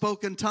Lucado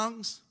spoke in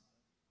tongues?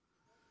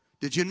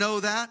 Did you know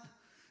that?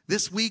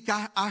 This week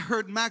I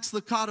heard Max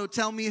Lucado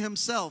tell me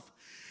himself.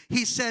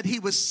 He said he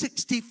was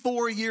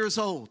 64 years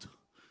old.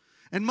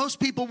 And most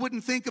people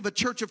wouldn't think of a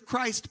Church of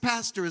Christ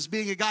pastor as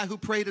being a guy who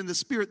prayed in the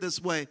Spirit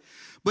this way.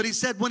 But he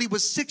said when he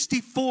was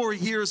 64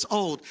 years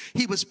old,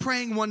 he was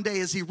praying one day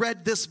as he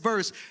read this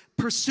verse,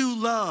 pursue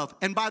love.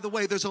 And by the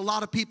way, there's a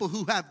lot of people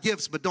who have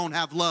gifts but don't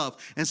have love.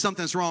 And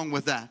something's wrong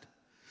with that.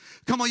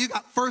 Come on, you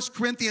got 1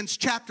 Corinthians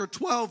chapter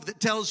 12 that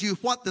tells you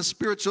what the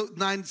spiritual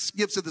 9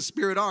 gifts of the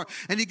Spirit are.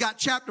 And you got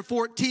chapter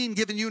 14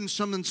 giving you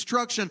some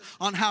instruction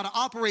on how to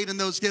operate in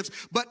those gifts.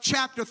 But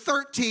chapter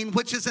 13,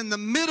 which is in the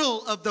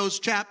middle of those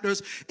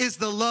chapters, is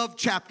the love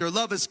chapter.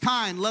 Love is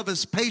kind, love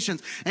is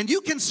patient. And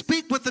you can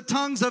speak with the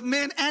tongues of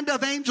men and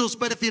of angels,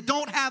 but if you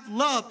don't have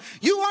love,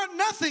 you are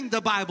nothing,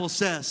 the Bible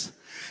says.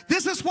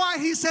 This is why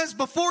he says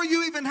before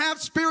you even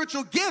have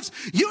spiritual gifts,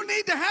 you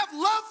need to have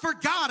love for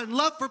God and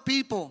love for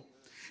people.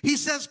 He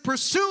says,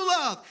 pursue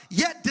love,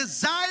 yet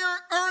desire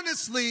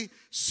earnestly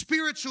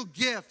spiritual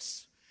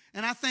gifts.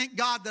 And I thank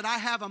God that I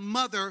have a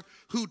mother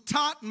who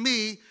taught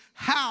me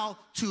how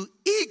to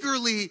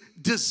eagerly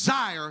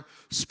desire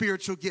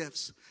spiritual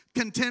gifts.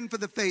 Contend for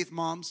the faith,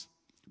 moms,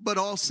 but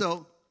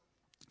also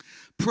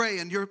pray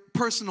in your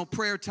personal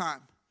prayer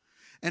time.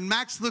 And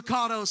Max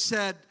Lucado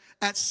said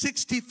at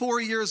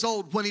 64 years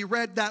old, when he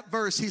read that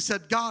verse, he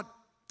said, God,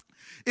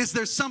 is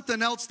there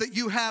something else that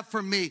you have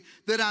for me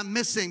that I'm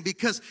missing?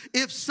 Because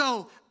if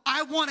so,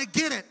 I want to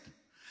get it.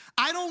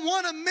 I don't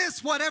want to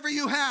miss whatever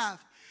you have.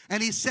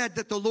 And he said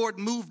that the Lord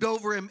moved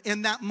over him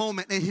in that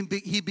moment, and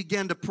he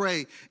began to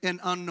pray in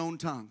unknown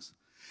tongues.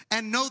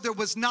 And no, there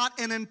was not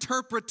an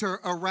interpreter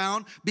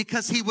around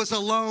because he was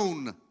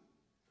alone.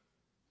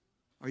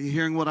 Are you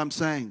hearing what I'm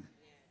saying?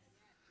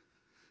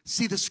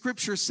 See, the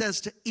scripture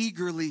says to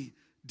eagerly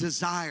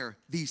desire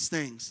these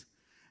things.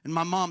 And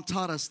my mom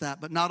taught us that.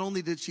 But not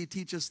only did she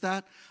teach us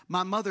that,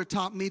 my mother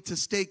taught me to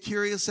stay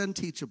curious and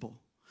teachable.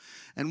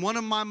 And one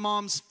of my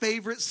mom's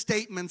favorite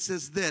statements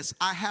is this: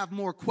 I have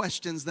more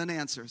questions than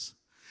answers.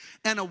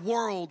 In a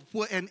world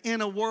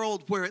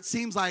where it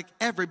seems like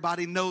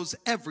everybody knows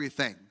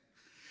everything.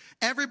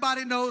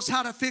 Everybody knows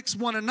how to fix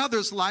one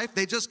another's life.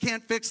 They just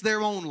can't fix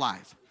their own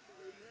life.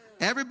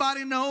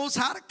 Everybody knows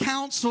how to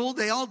counsel.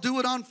 They all do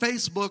it on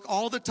Facebook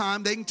all the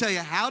time. They can tell you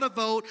how to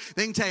vote.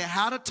 They can tell you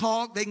how to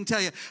talk. They can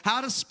tell you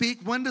how to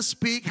speak, when to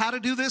speak, how to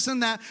do this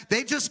and that.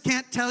 They just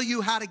can't tell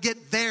you how to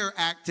get their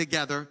act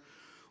together.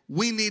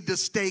 We need to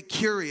stay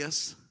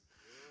curious.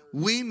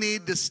 We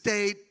need to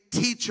stay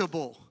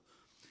teachable.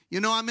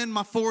 You know, I'm in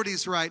my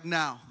 40s right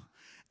now.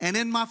 And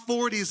in my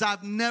 40s,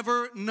 I've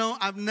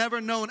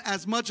never known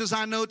as much as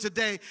I know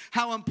today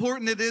how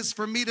important it is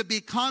for me to be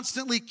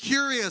constantly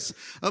curious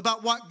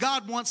about what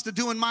God wants to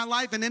do in my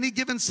life in any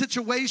given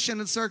situation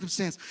and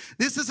circumstance.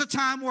 This is a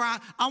time where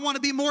I want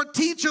to be more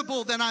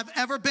teachable than I've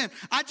ever been.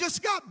 I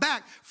just got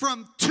back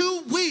from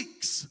 2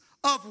 weeks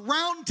of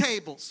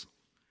roundtables.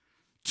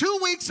 2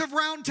 weeks of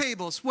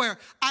roundtables where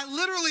I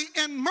literally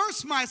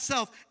immerse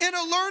myself in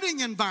a learning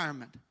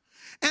environment.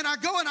 And I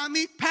go and I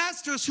meet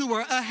pastors who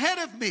are ahead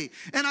of me.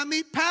 And I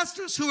meet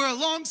pastors who are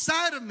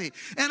alongside of me.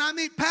 And I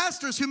meet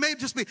pastors who may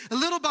just be a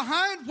little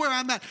behind where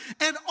I'm at.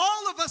 And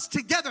all of us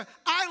together,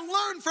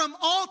 I learn from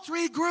all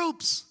three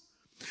groups.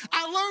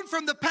 I learned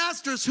from the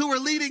pastors who were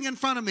leading in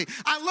front of me.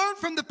 I learned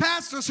from the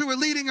pastors who were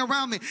leading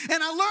around me.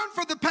 And I learned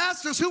from the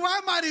pastors who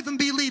I might even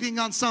be leading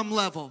on some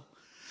level.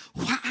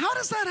 How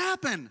does that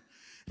happen?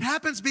 It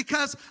happens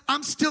because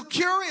I'm still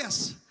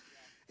curious.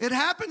 It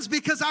happens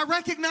because I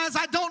recognize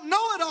I don't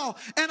know it all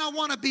and I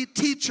want to be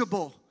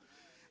teachable.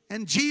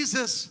 And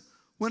Jesus,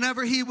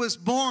 whenever he was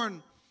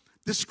born,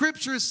 the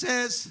scripture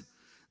says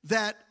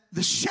that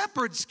the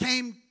shepherds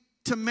came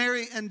to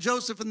Mary and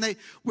Joseph and they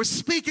were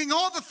speaking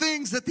all the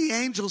things that the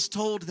angels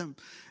told them.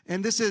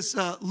 And this is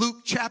Luke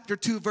chapter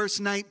 2 verse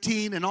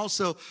 19 and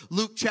also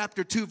Luke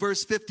chapter 2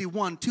 verse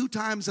 51. 2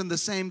 times in the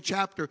same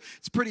chapter.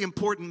 It's pretty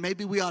important.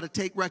 Maybe we ought to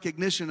take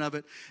recognition of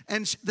it.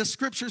 And the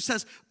scripture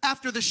says,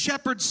 after the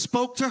shepherds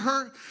spoke to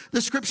her,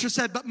 the scripture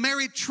said, but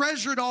Mary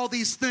treasured all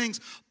these things,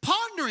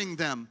 pondering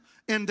them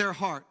in their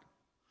heart.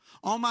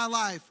 All my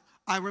life,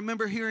 I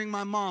remember hearing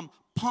my mom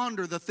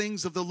ponder the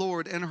things of the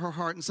Lord in her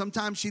heart. And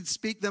sometimes she'd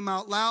speak them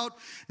out loud,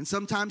 and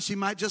sometimes she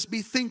might just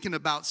be thinking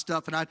about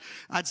stuff. And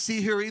I'd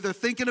see her either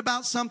thinking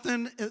about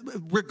something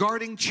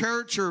regarding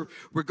church or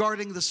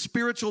regarding the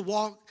spiritual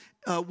walk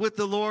with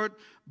the Lord.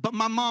 But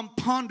my mom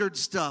pondered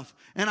stuff,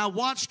 and I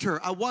watched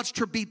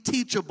her be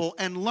teachable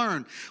and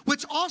learn,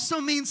 which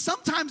also means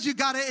sometimes you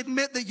got to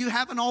admit that you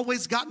haven't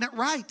always gotten it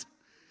right.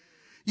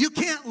 You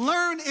can't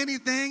learn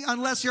anything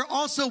unless you're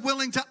also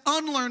willing to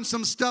unlearn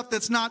some stuff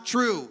that's not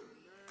true.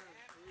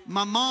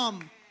 My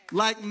mom,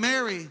 like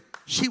Mary,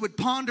 she would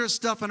ponder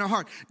stuff in her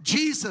heart.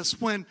 Jesus,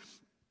 when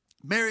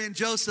Mary and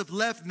Joseph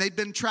left and they'd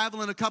been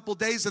traveling a couple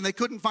days and they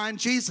couldn't find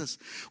Jesus.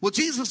 Well,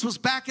 Jesus was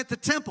back at the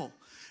temple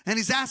and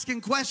he's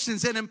asking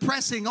questions and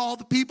impressing all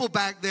the people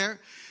back there.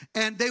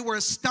 And they were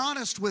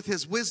astonished with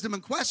his wisdom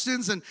and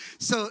questions. And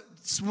so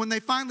when they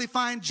finally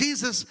find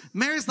Jesus,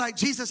 Mary's like,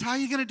 Jesus, how are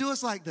you going to do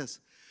us like this?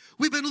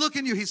 We've been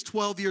looking at you. He's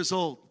 12 years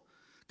old.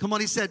 Come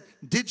on, he said,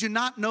 did you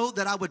not know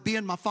that I would be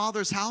in my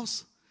Father's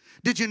house?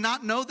 Did you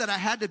not know that I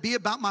had to be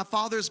about my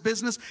Father's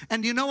business?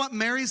 And you know what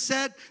Mary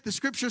said? The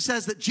scripture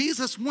says that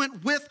Jesus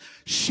went with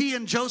she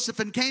and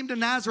Joseph and came to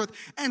Nazareth,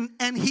 and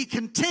he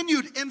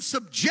continued in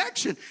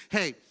subjection.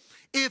 Hey,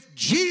 if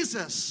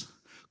Jesus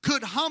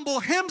could humble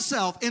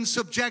himself in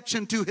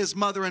subjection to his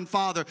mother and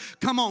father,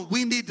 come on,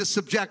 we need to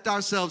subject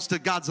ourselves to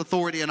God's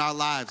authority in our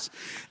lives.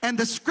 And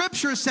the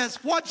scripture says,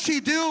 what'd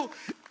she do?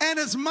 And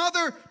his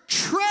mother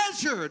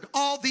treasured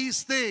all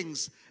these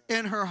things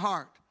in her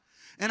heart.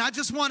 And I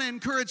just want to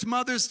encourage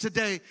mothers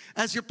today,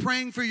 as you're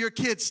praying for your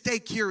kids, stay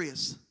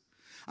curious.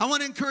 I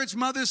want to encourage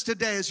mothers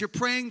today, as you're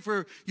praying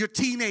for your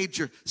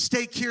teenager,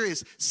 stay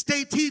curious,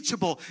 stay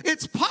teachable.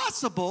 It's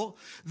possible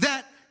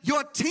that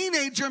your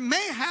teenager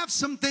may have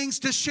some things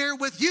to share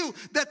with you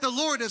that the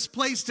Lord has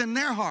placed in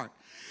their heart.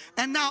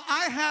 And now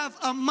I have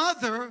a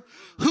mother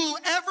who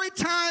every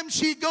time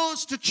she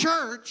goes to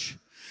church,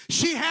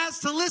 she has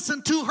to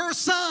listen to her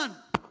son.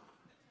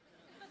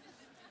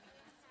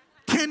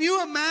 Can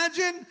you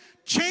imagine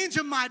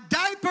changing my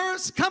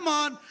diapers, come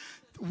on,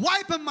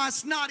 wiping my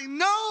snotty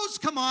nose,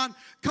 come on,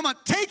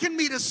 taking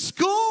me to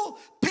school,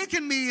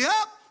 picking me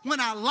up when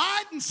I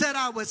lied and said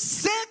I was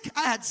sick.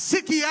 I had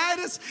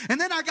sickitis, and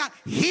then I got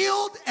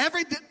healed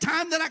every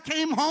time that I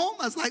came home.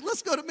 I was like,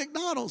 let's go to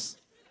McDonald's.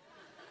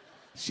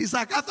 She's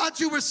like, I thought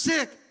you were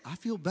sick. I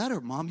feel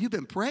better, Mom. You've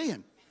been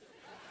praying.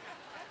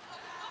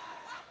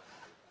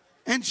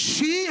 And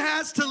she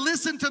has to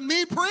listen to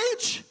me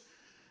preach.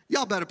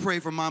 Y'all better pray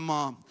for my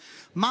mom.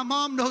 My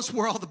mom knows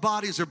where all the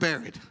bodies are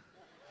buried.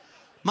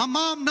 My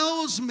mom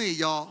knows me,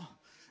 y'all.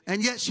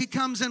 And yet she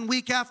comes in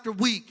week after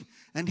week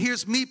and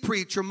hears me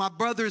preach or my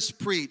brothers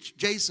preach,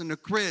 Jason or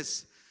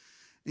Chris.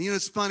 And you know,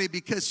 it's funny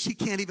because she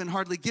can't even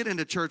hardly get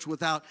into church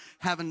without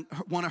having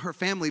one of her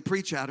family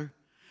preach at her.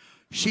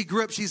 She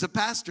grew up, she's a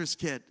pastor's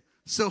kid.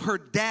 So her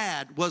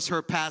dad was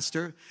her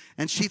pastor,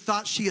 and she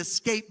thought she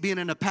escaped being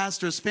in a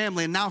pastor's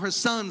family, and now her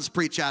sons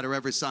preach at her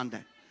every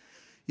Sunday.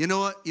 You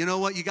know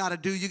what you got to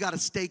do? You got to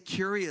stay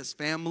curious,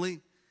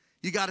 family.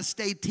 You got to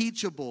stay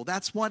teachable.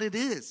 That's what it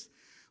is.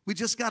 We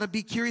just got to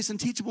be curious and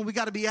teachable. We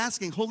got to be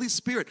asking, Holy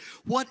Spirit,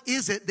 what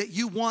is it that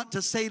you want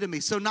to say to me?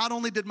 So not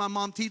only did my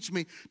mom teach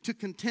me to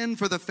contend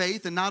for the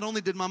faith, and not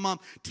only did my mom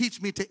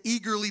teach me to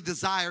eagerly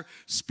desire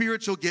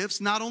spiritual gifts,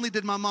 not only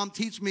did my mom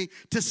teach me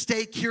to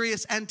stay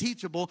curious and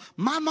teachable,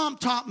 my mom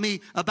taught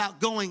me about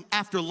going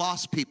after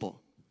lost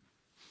people.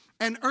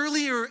 And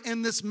earlier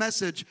in this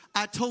message,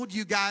 I told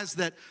you guys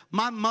that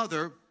my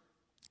mother,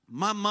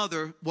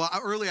 well,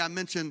 earlier I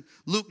mentioned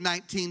Luke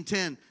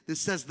 19:10. That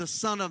says the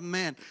Son of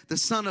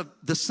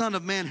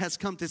Man has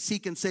come to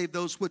seek and save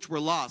those which were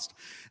lost.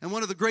 And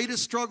one of the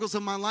greatest struggles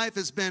of my life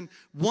has been,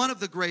 one of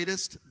the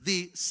greatest,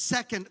 the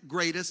second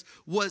greatest,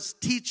 was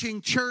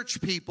teaching church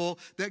people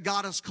that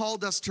God has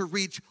called us to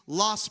reach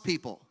lost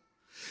people.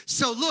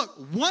 So look,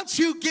 once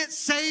you get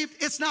saved,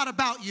 it's not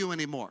about you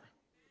anymore.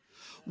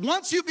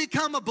 Once you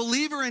become a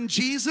believer in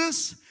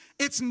Jesus,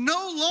 it's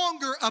no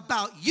longer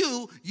about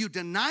you. You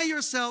deny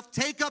yourself,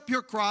 take up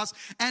your cross,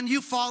 and you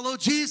follow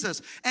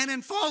Jesus. And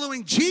in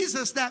following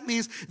Jesus, that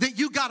means that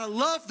you got to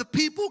love the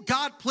people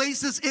God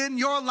places in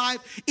your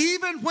life,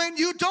 even when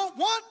you don't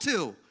want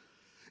to.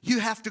 You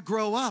have to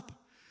grow up.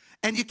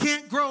 And you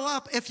can't grow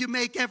up if you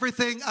make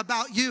everything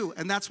about you.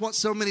 And that's what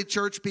so many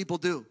church people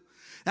do.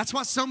 That's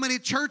what so many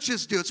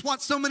churches do. It's what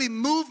so many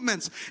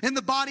movements in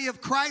the body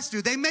of Christ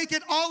do. They make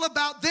it all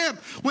about them.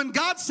 When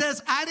God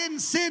says, I didn't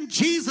send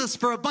Jesus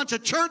for a bunch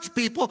of church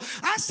people.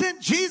 I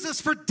sent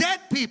Jesus for dead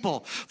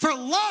people, for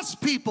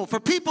lost people, for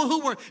people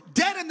who were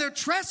dead in their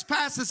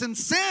trespasses and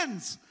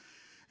sins.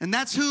 And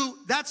that's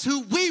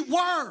who we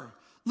were.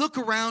 Look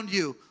around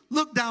you.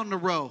 Look down the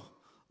row.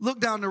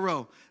 Look down the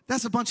row.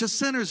 That's a bunch of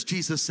sinners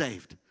Jesus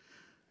saved.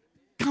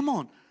 Come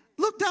on.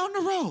 Look down the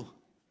row.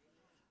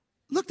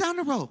 Look down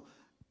the row.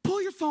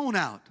 Pull your phone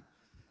out.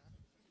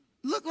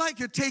 Look like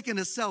you're taking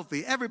a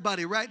selfie.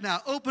 Everybody right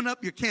now, open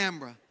up your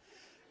camera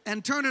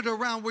and turn it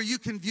around where you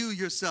can view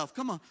yourself.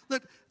 Come on.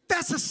 Look,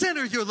 that's a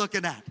sinner you're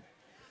looking at.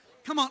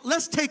 Come on,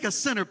 let's take a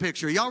sinner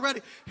picture. Y'all ready?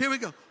 Here we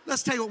go.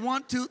 Let's take it.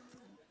 1, 2.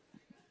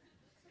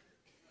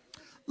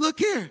 Look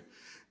here.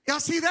 Y'all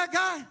see that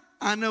guy?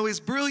 I know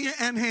he's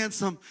brilliant and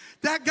handsome.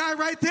 That guy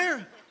right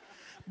there.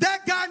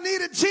 That guy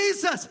needed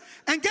Jesus.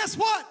 And guess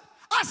what?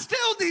 I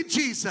still need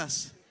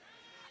Jesus.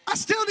 I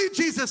still need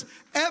Jesus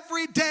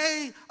every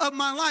day of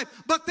my life.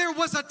 But there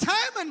was a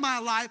time in my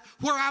life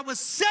where I was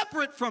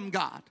separate from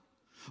God,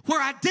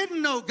 where I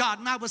didn't know God,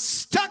 and I was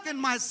stuck in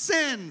my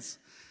sins,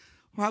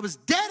 where I was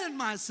dead in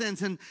my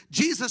sins, and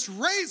Jesus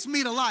raised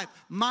me to life.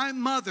 My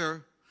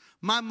mother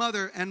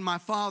and my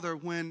father,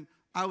 when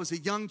I was a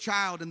young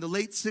child in the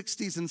late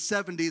 60s and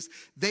 70s,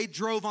 they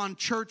drove on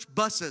church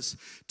buses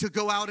to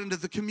go out into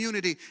the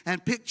community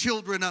and pick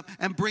children up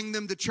and bring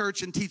them to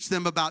church and teach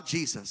them about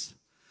Jesus.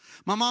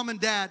 My mom and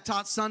dad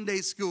taught Sunday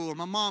school.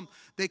 My mom,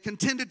 they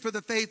contended for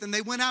the faith, and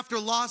they went after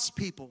lost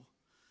people.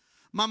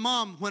 My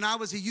mom, when I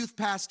was a youth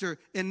pastor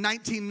in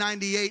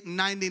 1998 and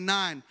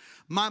 99,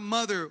 my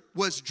mother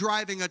was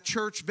driving a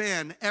church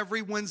van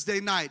every Wednesday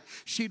night.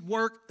 She'd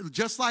work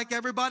just like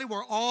everybody.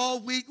 We're all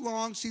week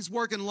long. She's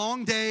working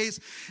long days.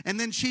 And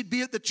then she'd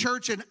be at the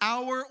church an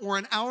hour or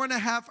an hour and a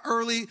half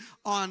early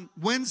on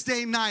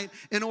Wednesday night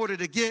in order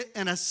to get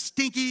in a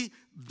stinky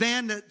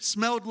van that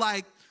smelled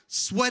like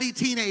sweaty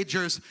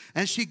teenagers.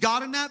 And she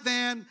got in that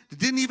van,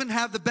 didn't even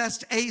have the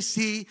best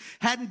AC,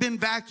 hadn't been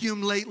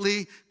vacuumed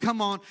lately,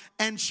 come on.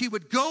 And she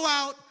would go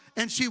out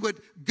and she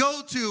would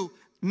go to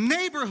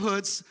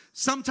neighborhoods,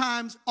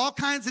 sometimes all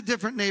kinds of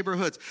different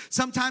neighborhoods.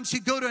 Sometimes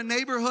she'd go to a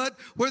neighborhood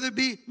where there'd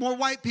be more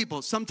white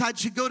people. Sometimes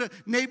she'd go to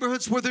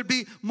neighborhoods where there'd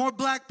be more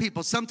black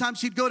people. Sometimes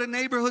she'd go to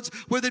neighborhoods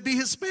where there'd be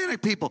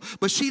Hispanic people.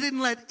 But she didn't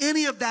let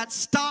any of that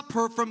stop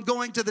her from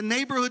going to the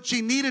neighborhood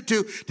she needed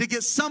to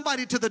get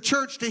somebody to the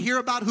church to hear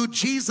about who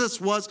Jesus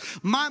was.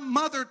 My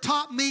mother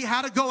taught me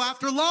how to go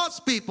after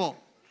lost people.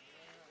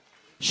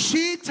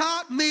 She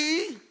taught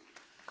me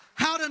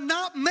how to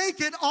not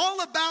make it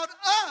all about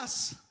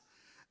us,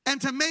 and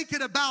to make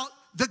it about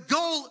the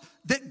goal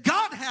that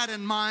God had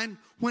in mind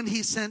when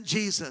he sent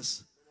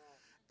Jesus.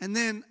 And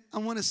then I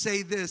want to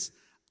say this.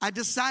 I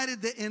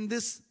decided that in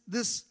this,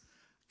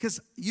 because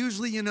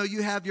usually,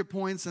 you have your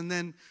points and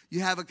then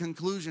you have a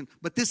conclusion.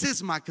 But this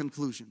is my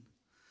conclusion.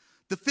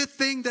 The fifth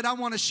thing that I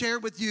want to share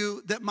with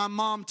you that my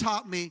mom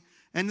taught me,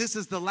 and this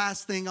is the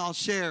last thing I'll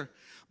share.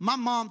 My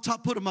mom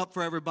put them up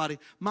for everybody.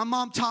 My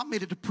mom taught me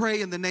to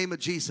pray in the name of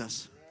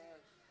Jesus.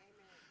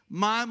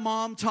 My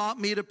mom taught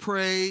me to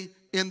pray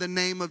in the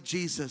name of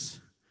Jesus.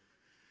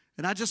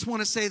 And I just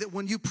want to say that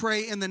when you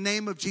pray in the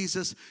name of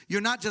Jesus,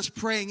 you're not just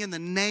praying in the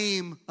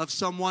name of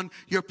someone,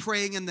 you're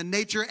praying in the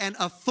nature and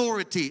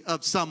authority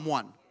of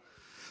someone.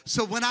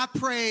 So when I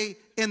pray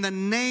in the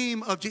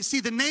name of Jesus, see,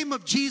 the name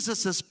of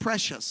Jesus is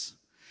precious.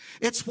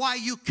 It's why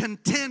you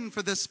contend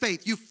for this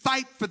faith. You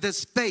fight for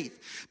this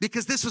faith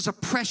because this is a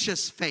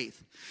precious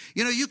faith.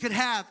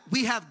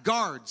 We have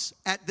guards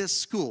at this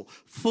school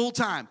full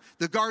time.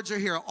 The guards are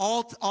here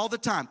all the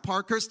time.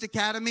 Parkhurst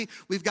Academy,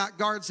 we've got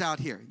guards out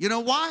here. You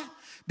know why?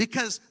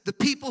 Because the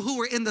people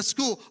who are in the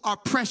school are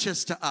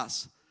precious to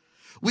us.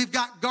 We've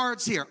got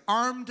guards here,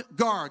 armed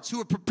guards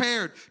who are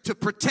prepared to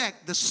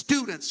protect the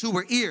students who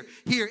are here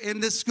in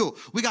this school.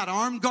 We got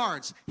armed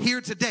guards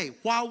here today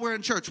while we're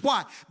in church.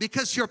 Why?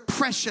 Because you're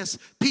precious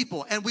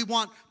people and we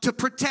want to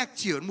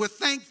protect you and we're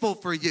thankful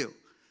for you.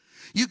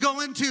 You go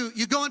into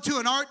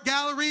an art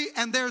gallery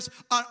and there's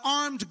an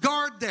armed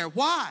guard there.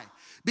 Why?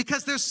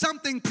 Because there's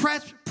something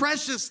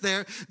precious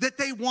there that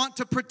they want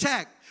to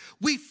protect.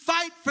 We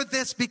fight for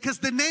this because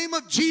the name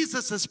of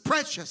Jesus is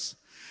precious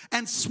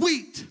and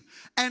sweet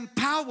and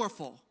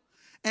powerful.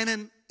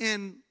 And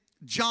in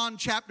John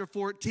chapter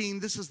 14,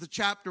 this is the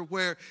chapter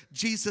where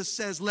Jesus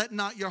says, let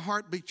not your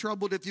heart be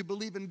troubled. If you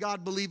believe in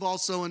God, believe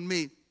also in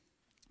me.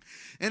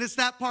 And it's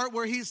that part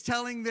where he's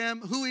telling them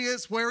who he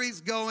is, where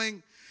he's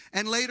going.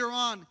 And later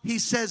on, he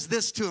says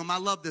this to him. I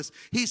love this.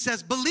 He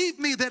says, believe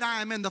me that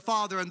I am in the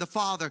Father and the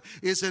Father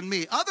is in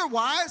me.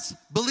 Otherwise,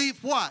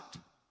 believe what?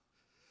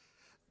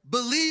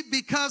 Believe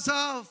because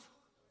of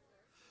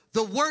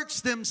the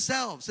works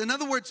themselves. In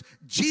other words,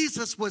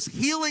 Jesus was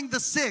healing the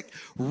sick,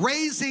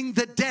 raising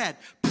the dead,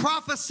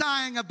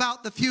 prophesying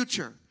about the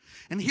future.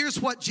 And here's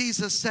what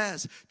Jesus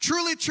says.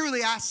 Truly,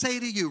 truly, I say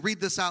to you,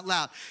 read this out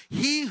loud.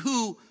 He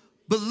who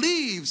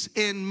believes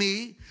in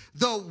me,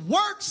 the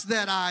works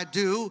that I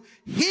do,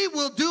 he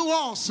will do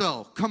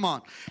also. Come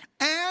on.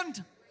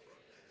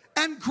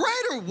 And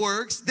greater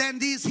works than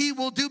these he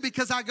will do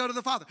because I go to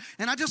the Father.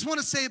 And I just want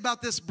to say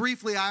about this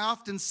briefly. I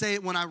often say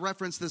it when I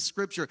reference this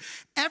scripture.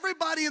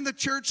 Everybody in the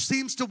church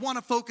seems to want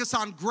to focus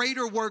on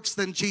greater works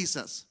than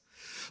Jesus.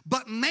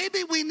 But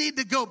maybe we need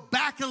to go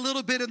back a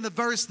little bit in the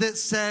verse that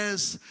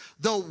says,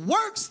 the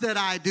works that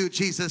I do,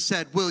 Jesus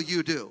said, will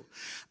you do?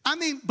 I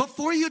mean,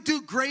 before you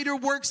do greater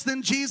works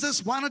than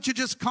Jesus, why don't you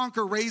just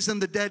conquer raising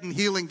the dead and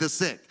healing the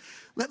sick?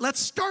 Let's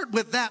start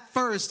with that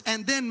first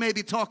and then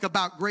maybe talk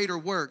about greater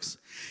works.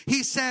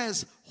 He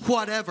says,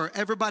 whatever.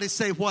 Everybody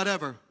say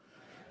whatever.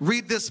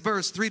 Read this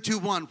verse, 3, 2,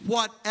 1.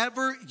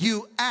 Whatever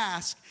you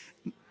ask,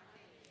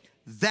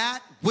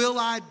 that will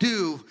I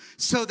do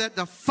so that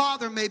the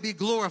Father may be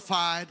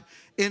glorified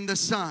in the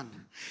Son.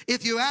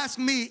 If you ask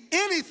me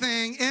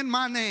anything in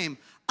my name,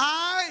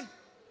 I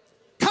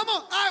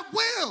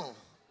will.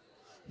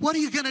 What are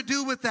you going to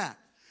do with that?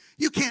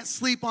 You can't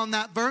sleep on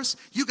that verse.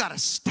 You got to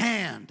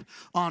stand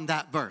on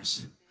that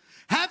verse.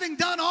 Having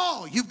done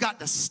all, you've got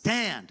to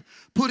stand,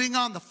 putting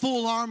on the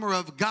full armor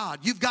of God.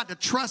 You've got to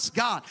trust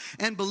God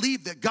and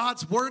believe that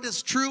God's word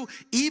is true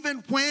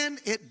even when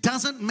it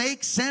doesn't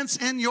make sense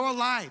in your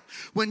life.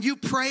 When you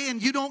pray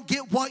and you don't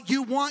get what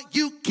you want,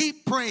 you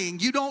keep praying.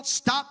 You don't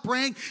stop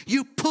praying.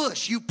 You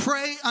push. You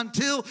pray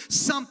until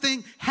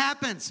something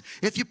happens.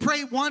 If you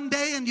pray one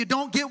day and you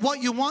don't get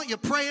what you want, you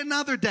pray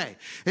another day.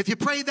 If you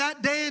pray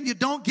that day and you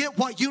don't get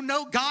what you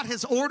know God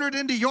has ordered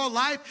into your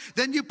life,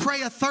 then you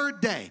pray a third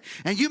day.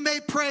 And you may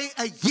pray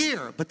a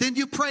year, but then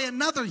you pray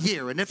another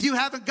year. And if you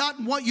haven't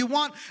gotten what you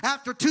want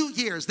after 2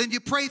 years, then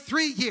you pray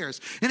 3 years.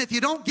 And if you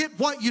don't get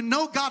what you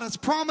know God has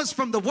promised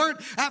from the word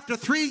after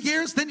 3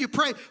 years, then you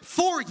pray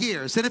 4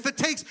 years. And if it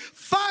takes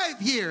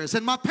 5 years,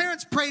 and my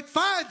parents prayed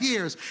 5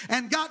 years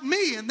and got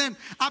me, and then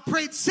I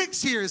prayed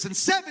 6 years and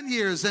 7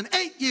 years and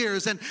 8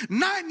 years and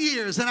 9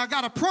 years, and I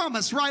got a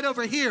promise right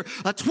over here,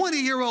 a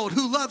 20-year-old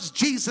who loves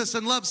Jesus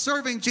and loves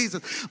serving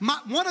Jesus.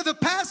 One of the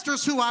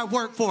pastors who I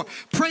work for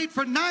prayed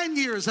for 9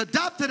 years,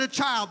 adopted a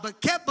child,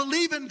 but kept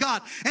believing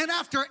God. And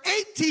after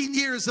 18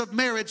 years of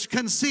marriage,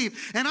 conceived.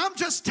 And I'm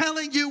just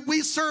telling you,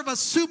 we serve a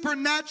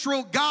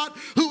supernatural God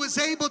who is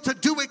able to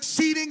do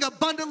exceeding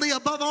abundantly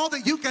above all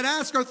that you could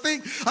ask or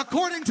think,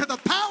 according to the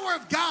power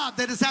of God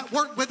that is at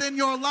work within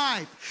your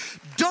life.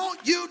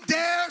 Don't you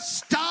dare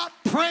stop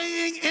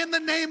praying in the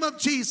name of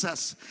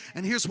Jesus.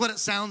 And here's what it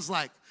sounds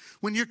like.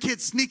 When your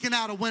kid's sneaking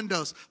out of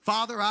windows,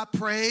 Father, I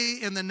pray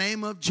in the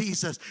name of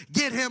Jesus,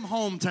 get him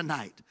home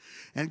tonight.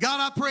 And God,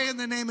 I pray in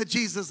the name of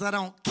Jesus that I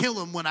don't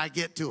kill him when I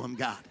get to him,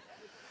 God.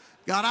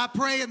 God, I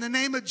pray in the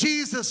name of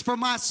Jesus for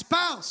my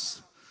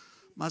spouse.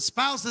 My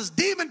spouse is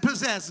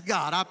demon-possessed,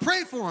 God. I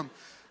pray for him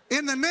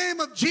in the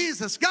name of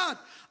Jesus. God,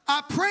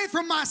 I pray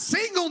for my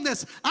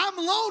singleness. I'm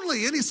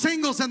lonely. Any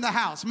singles in the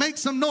house? Make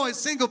some noise,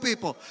 single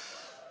people.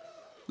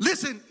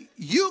 Listen,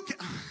 you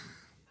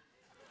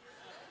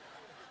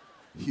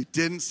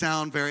didn't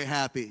sound very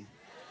happy.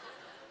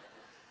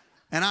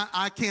 And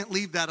I can't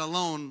leave that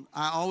alone.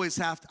 I always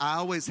have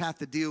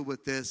to deal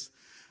with this.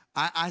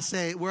 I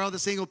say, where are all the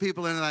single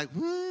people? And they're like,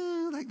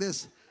 woo, like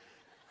this.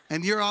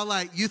 And you're all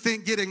like, you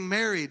think getting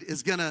married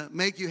is going to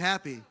make you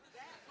happy?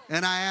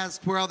 And I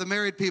ask, where are all the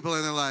married people?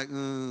 And they're like,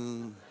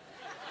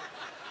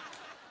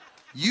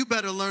 You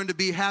better learn to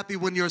be happy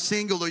when you're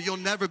single, or you'll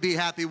never be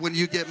happy when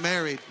you get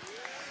married.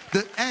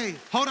 Hey,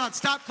 hold on,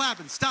 stop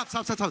clapping. Stop.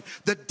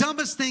 The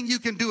dumbest thing you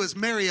can do is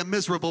marry a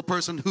miserable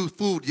person who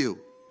fooled you.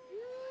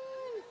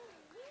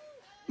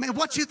 Man,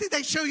 what you think?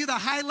 They show you the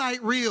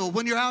highlight reel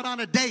when you're out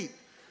on a date.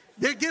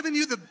 They're giving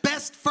you the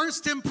best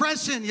first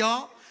impression,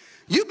 y'all.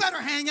 You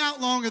better hang out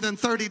longer than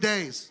 30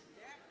 days.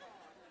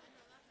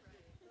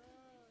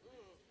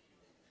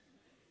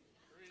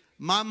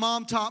 My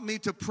mom taught me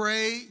to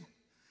pray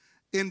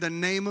in the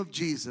name of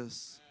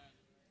Jesus.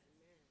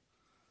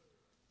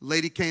 A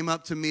lady came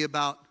up to me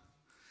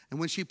and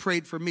when she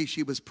prayed for me,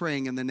 she was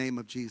praying in the name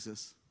of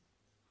Jesus.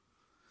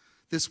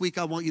 This week,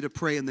 I want you to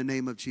pray in the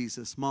name of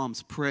Jesus.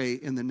 Moms, pray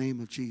in the name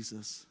of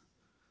Jesus.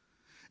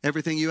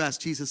 Everything you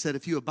ask, Jesus said,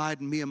 if you abide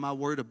in me and my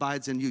word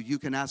abides in you, you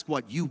can ask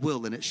what you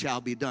will and it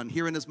shall be done.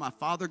 Herein is my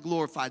Father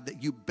glorified,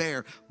 that you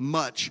bear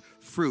much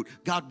fruit.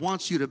 God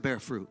wants you to bear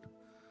fruit.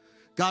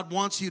 God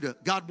wants you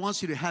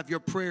to have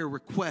your prayer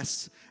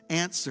requests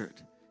answered.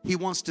 He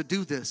wants to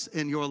do this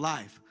in your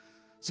life.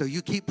 So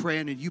you keep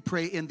praying, and you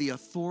pray in the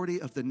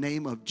authority of the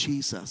name of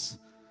Jesus.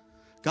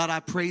 God, I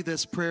pray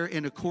this prayer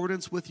in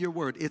accordance with your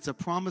word. It's a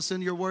promise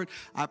in your word.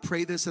 I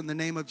pray this in the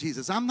name of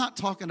Jesus. I'm not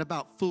talking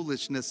about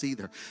foolishness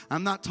either.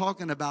 I'm not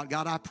talking about,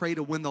 God, I pray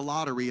to win the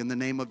lottery in the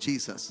name of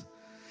Jesus.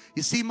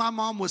 You see, my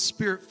mom was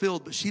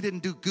spirit-filled, but she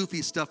didn't do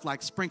goofy stuff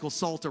like sprinkle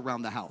salt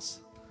around the house.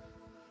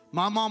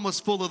 My mom was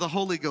full of the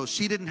Holy Ghost.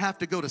 She didn't have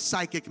to go to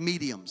psychic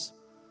mediums.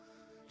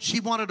 She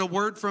wanted a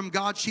word from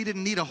God. She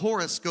didn't need a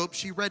horoscope.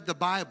 She read the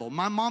Bible.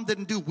 My mom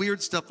didn't do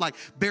weird stuff like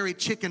bury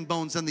chicken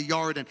bones in the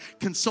yard and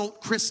consult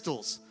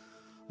crystals.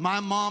 My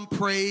mom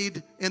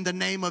prayed in the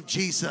name of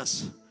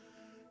Jesus.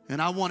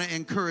 And I want to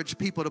encourage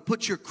people to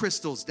put your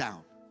crystals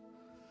down.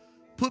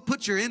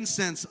 Put your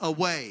incense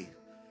away.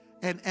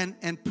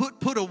 And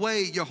put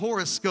away your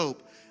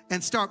horoscope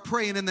and start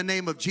praying in the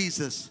name of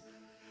Jesus.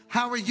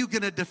 How are you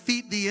going to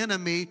defeat the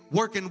enemy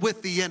working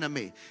with the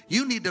enemy?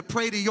 You need to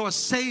pray to your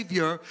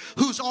Savior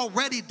who's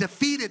already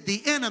defeated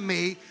the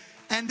enemy,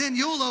 and then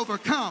you'll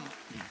overcome.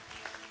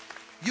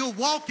 You'll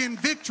walk in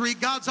victory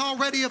God's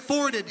already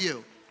afforded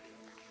you.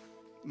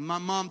 My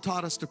mom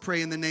taught us to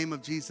pray in the name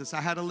of Jesus.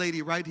 I had a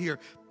lady right here,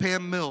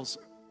 Pam Mills.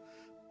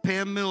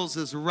 Pam Mills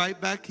is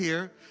right back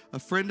here, a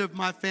friend of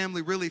my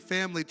family, really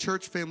family,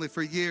 church family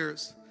for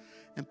years.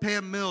 And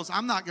Pam Mills,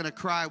 I'm not going to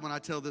cry when I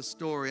tell this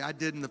story. I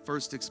did in the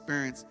first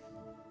experience.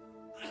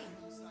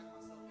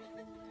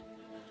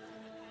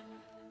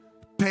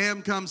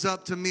 Pam comes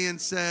up to me and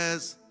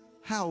says,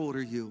 how old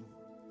are you?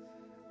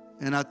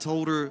 And I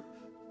told her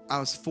I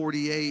was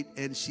 48,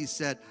 and she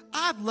said,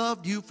 I've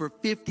loved you for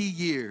 50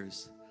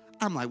 years.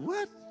 I'm like,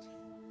 what?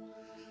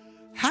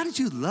 How did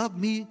you love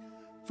me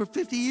for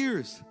 50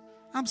 years?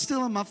 I'm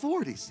still in my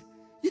 40s.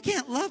 You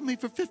can't love me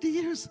for 50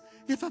 years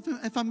if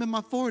I'm in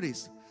my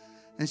 40s.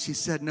 And she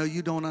said, no,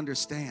 you don't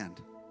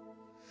understand.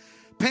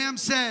 Pam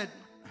said,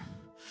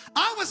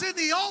 I was in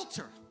the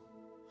altar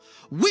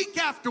week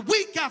after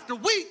week after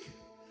week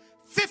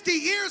 50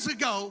 years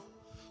ago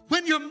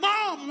when your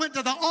mom went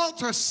to the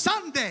altar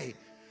Sunday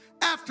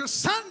after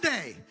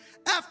Sunday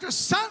after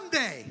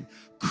Sunday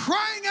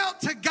crying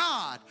out to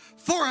God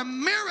for a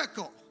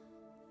miracle.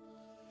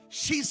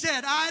 She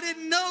said, I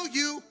didn't know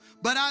you,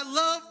 but I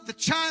loved the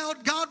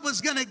child God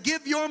was going to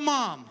give your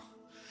mom.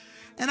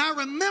 And I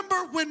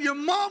remember when your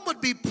mom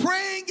would be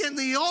praying in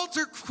the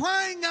altar,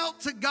 crying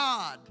out to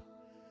God.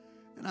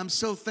 And I'm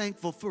so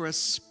thankful for a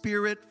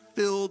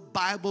spirit-filled,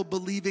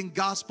 Bible-believing,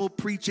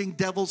 gospel-preaching,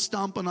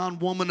 devil-stomping-on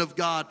woman of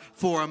God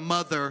for a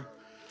mother.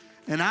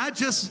 And I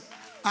just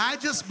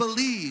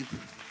believe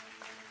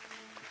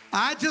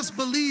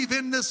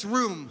in this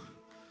room,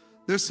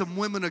 there's some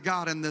women of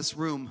God in this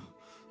room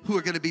who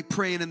are going to be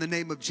praying in the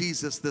name of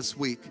Jesus this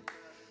week.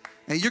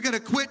 And you're going to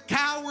quit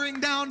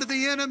cowering down to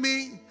the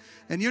enemy.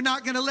 And you're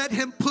not going to let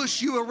him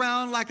push you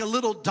around like a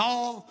little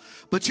doll,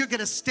 but you're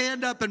going to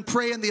stand up and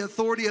pray in the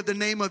authority of the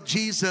name of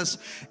Jesus.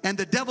 And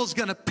the devil's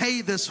going to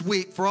pay this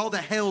week for all the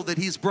hell that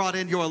he's brought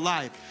in your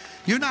life.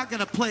 You're not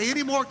going to play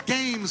any more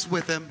games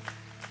with him,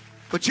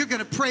 but you're going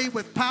to pray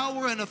with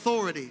power and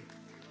authority.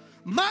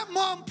 My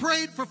mom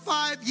prayed for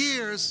 5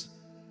 years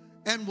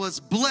and was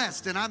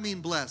blessed, and I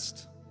mean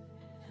blessed,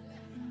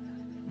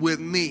 with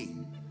me.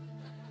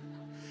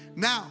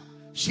 Now,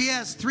 she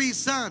has 3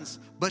 sons,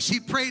 but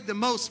she prayed the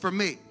most for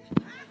me.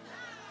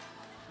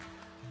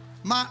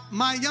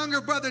 My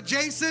younger brother,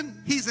 Jason,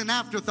 he's an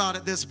afterthought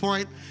at this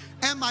point.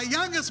 And my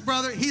youngest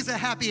brother, he's a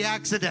happy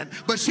accident.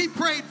 But she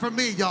prayed for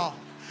me, y'all.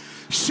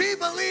 She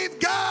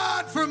believed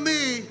God for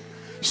me.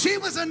 She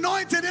was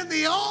anointed in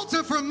the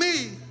altar for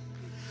me.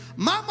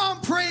 My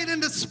mom prayed in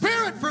the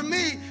spirit for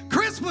me.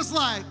 Chris was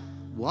like,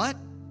 what?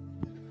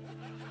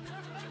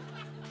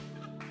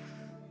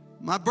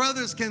 My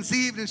brother's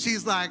conceived and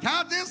she's like,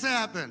 how'd this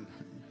happen?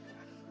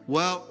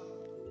 Well,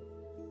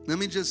 let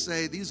me just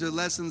say, these are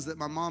lessons that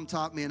my mom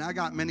taught me, and I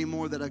got many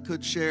more that I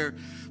could share,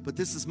 but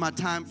this is my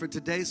time for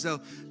today.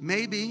 So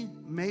maybe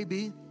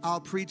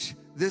I'll preach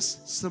this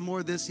some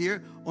more this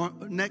year, or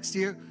next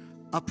year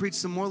I'll preach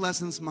some more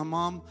lessons my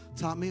mom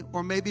taught me,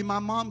 or maybe my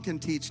mom can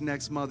teach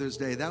next Mother's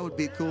Day. That would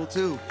be cool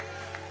too.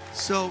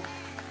 So,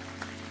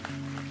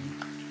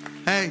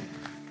 hey,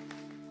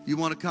 you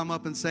want to come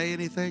up and say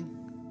anything?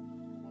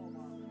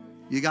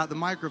 You got the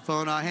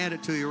microphone. I'll hand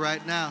it to you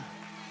right now.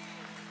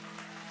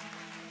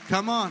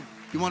 Come on.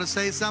 You want to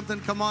say something?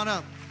 Come on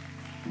up.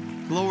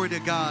 Glory to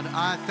God.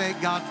 I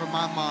thank God for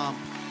my mom.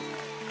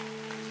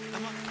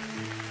 Come on.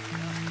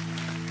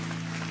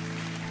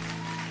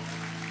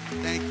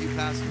 Thank you,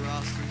 Pastor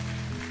Austin.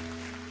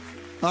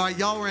 All right,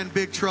 y'all are in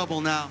big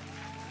trouble now.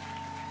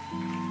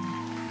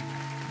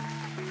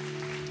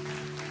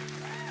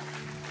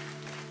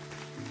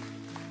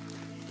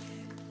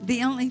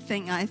 The only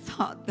thing I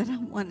thought that I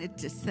wanted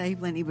to say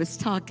when he was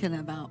talking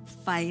about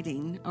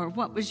fighting, or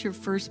what was your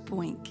first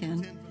point,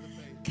 Ken?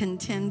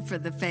 Contend for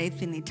the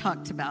faith, and he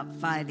talked about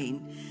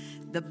fighting.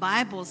 The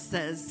Bible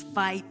says,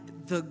 fight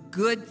the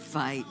good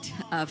fight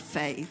of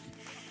faith.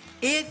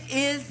 It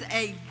is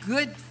a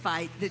good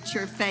fight that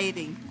you're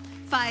fighting.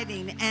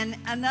 And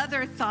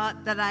another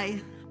thought that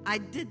I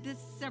did this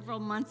several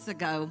months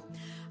ago,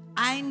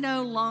 I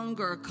no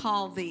longer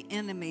call the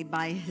enemy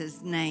by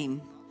his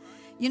name.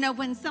 You know,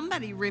 when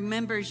somebody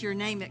remembers your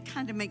name, it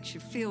kind of makes you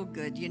feel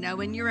good, you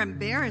know, and you're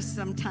embarrassed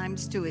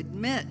sometimes to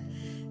admit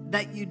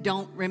that you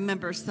don't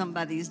remember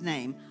somebody's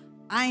name.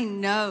 I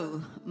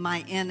know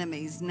my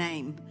enemy's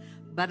name,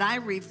 but I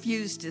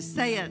refuse to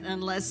say it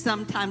unless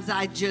sometimes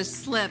I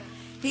just slip.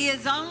 He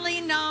is only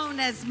known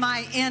as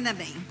my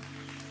enemy.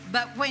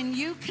 But when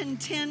you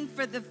contend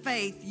for the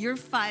faith, you're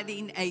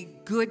fighting a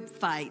good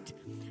fight.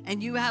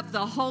 And you have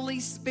the Holy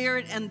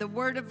Spirit and the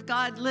Word of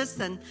God.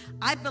 Listen,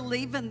 I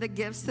believe in the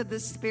gifts of the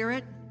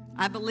Spirit.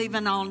 I believe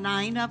in all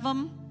 9 of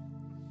them.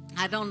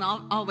 I don't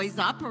always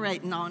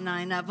operate in all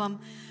 9 of them,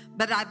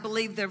 but I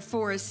believe they're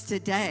for us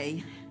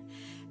today.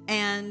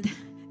 And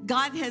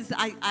God has,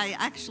 I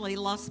actually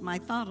lost my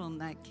thought on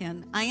that,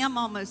 Ken. I am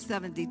almost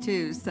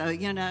 72, so,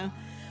 you know,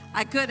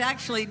 I could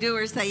actually do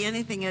or say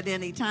anything at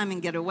any time and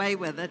get away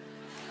with it.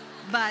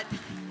 But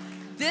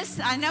this,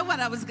 I know what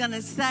I was going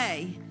to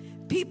say.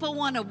 People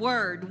want a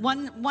word.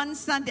 One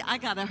Sunday, I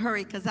got to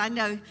hurry because I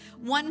know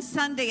one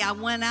Sunday I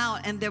went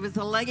out and there was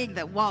a lady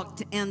that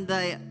walked in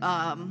the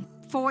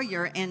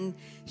foyer, and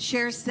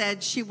Cher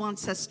said she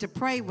wants us to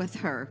pray with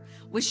her.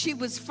 Well, she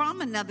was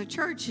from another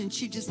church and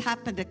she just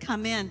happened to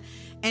come in,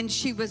 and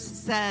she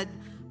said,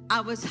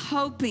 I was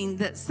hoping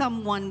that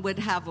someone would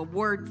have a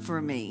word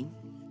for me.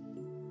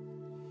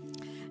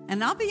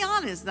 And I'll be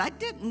honest, that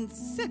didn't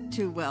sit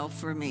too well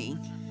for me,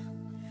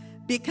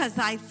 because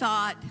I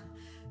thought,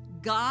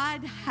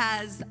 God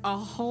has a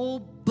whole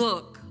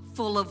book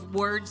full of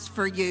words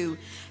for you.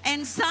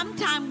 And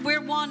sometimes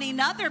we're wanting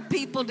other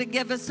people to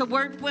give us a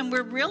word when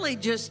we're really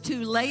just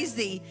too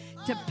lazy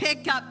to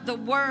pick up the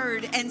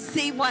word and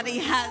see what he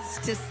has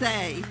to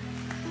say.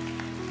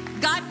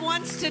 God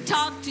wants to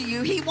talk to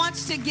you. He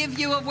wants to give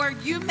you a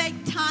word. You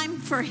make time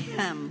for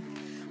him.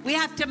 We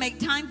have to make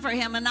time for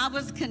him. And I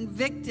was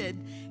convicted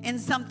in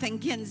something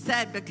Ken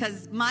said,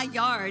 because my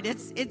yard,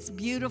 it's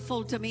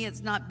beautiful to me.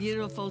 It's not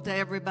beautiful to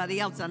everybody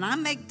else. And I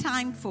make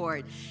time for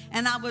it.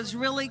 And I was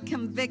really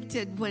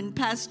convicted when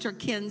Pastor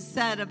Ken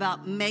said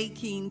about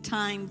making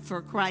time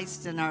for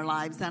Christ in our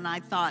lives. And I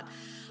thought,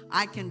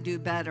 I can do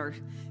better.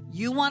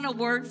 You want a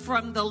word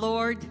from the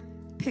Lord?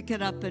 Pick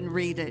it up and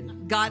read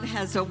it. God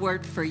has a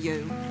word for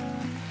you.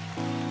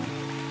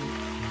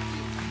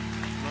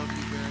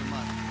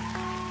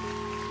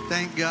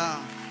 Thank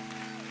God.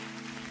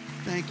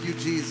 Thank you,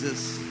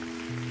 Jesus.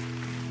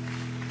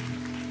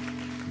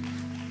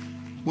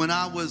 When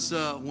I was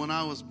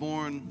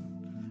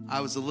born,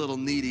 I was a little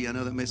needy. I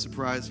know that may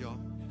surprise y'all.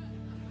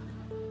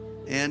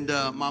 And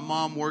my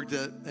mom worked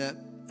at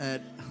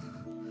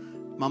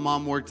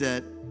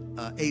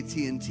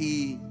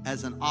AT&T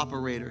as an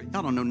operator.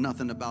 Y'all don't know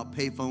nothing about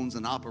payphones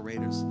and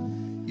operators.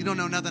 You don't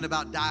know nothing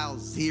about dial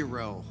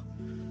 0.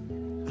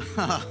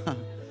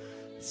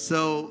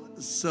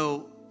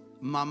 So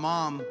my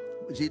mom,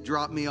 she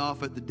dropped me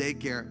off at the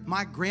daycare.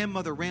 My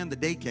grandmother ran the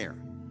daycare.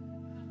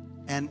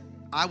 And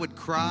I would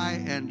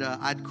cry, and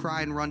I'd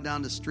cry and run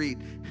down the street.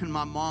 And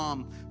my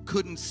mom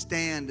couldn't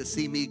stand to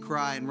see me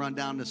cry and run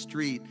down the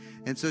street.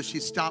 And so she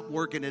stopped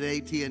working at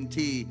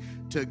AT&T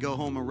to go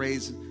home and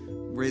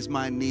raise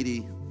my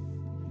needy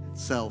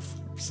self.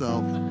 So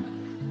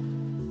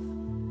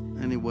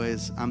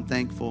anyways, I'm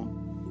thankful.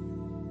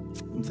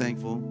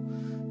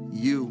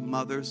 You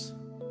mothers,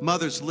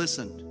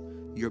 listen.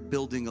 You're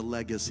building a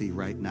legacy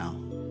right now.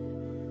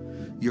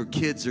 Your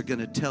kids are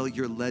going to tell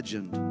your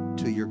legend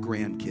to your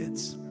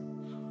grandkids.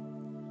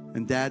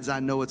 And dads, I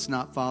know it's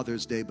not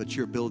Father's Day, but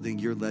you're building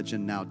your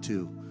legend now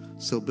too.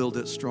 So build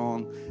it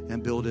strong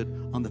and build it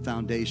on the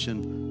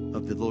foundation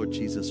of the Lord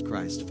Jesus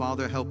Christ.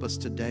 Father, help us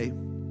today.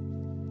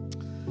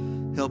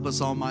 Help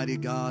us, Almighty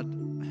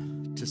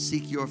God, to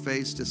seek your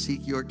face, to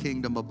seek your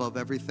kingdom above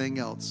everything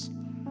else.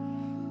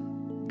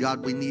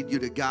 God, we need you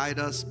to guide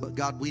us, but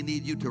God, we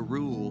need you to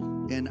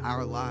rule in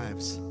our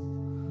lives.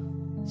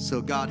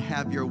 So God,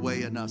 have your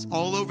way in us.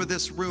 All over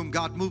this room,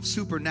 God, move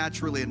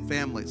supernaturally in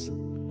families.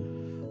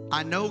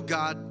 I know,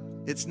 God,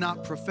 it's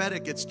not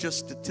prophetic, it's just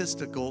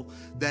statistical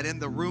that in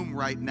the room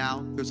right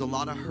now, there's a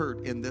lot of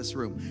hurt in this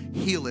room.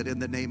 Heal it in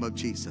the name of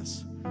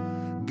Jesus.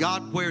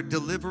 God, where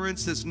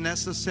deliverance is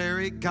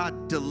necessary,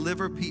 God,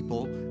 deliver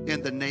people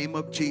in the name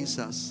of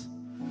Jesus.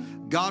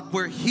 God,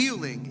 where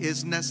healing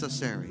is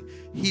necessary,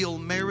 heal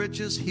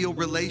marriages, heal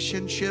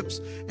relationships,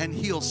 and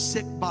heal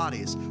sick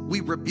bodies. We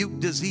rebuke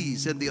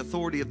disease in the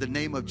authority of the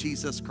name of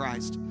Jesus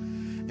Christ.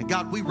 And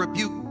God, we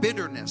rebuke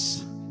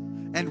bitterness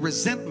and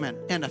resentment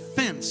and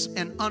offense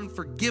and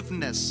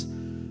unforgiveness.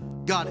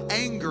 God,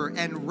 anger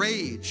and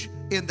rage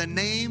in the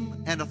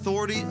name and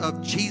authority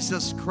of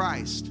Jesus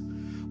Christ.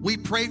 We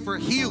pray for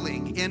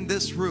healing in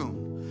this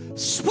room.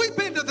 Sweep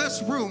into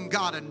this room,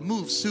 God, and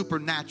move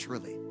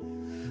supernaturally.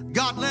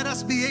 God, let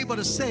us be able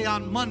to say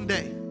on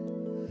Monday,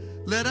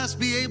 let us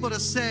be able to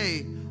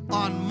say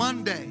on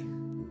Monday,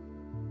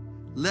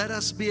 let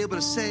us be able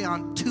to say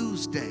on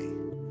Tuesday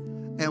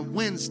and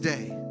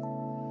Wednesday,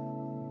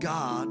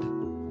 God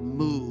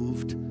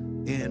moved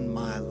in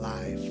my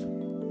life.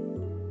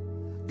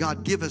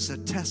 God, give us a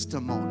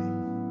testimony.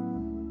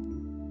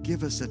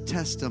 Give us a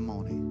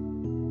testimony.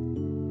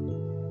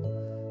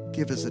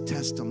 Give us a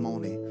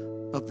testimony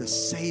of the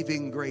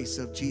saving grace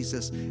of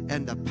Jesus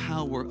and the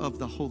power of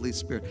the Holy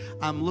Spirit.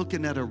 I'm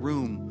looking at a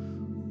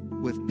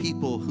room with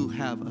people who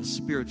have a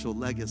spiritual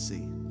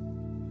legacy.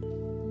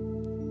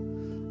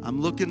 I'm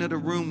looking at a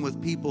room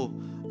with people,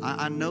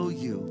 I know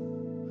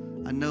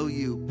you. I know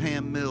you,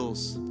 Pam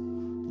Mills,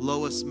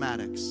 Lois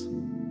Maddox.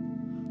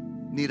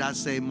 Need I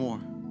say more?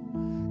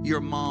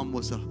 Your mom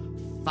was a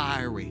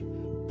fiery,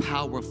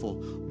 powerful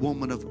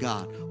woman of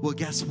God. Well,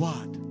 guess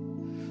what?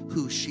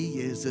 Who she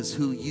is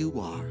who you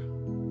are.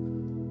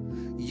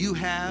 You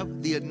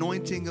have the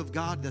anointing of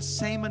God, the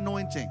same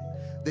anointing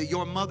that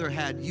your mother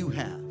had, you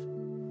have.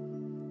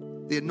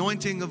 The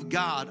anointing of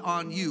God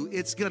on you,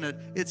 it's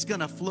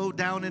gonna flow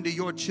down into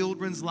your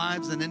children's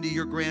lives and into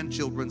your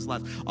grandchildren's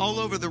lives. All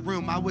over the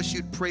room, I wish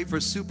you'd pray for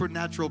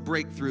supernatural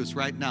breakthroughs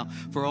right now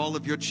for all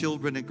of your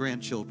children and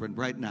grandchildren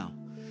right now.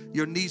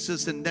 Your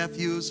nieces and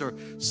nephews or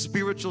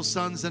spiritual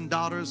sons and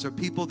daughters or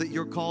people that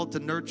you're called to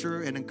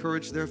nurture and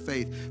encourage their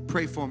faith.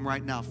 Pray for them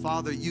right now.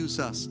 Father, use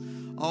us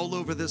all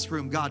over this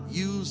room. God,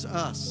 use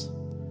us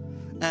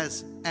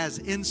as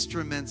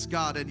instruments,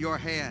 God, in your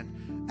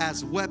hand,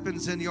 as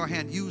weapons in your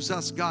hand. Use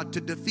us, God,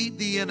 to defeat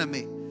the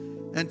enemy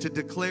and to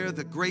declare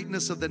the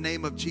greatness of the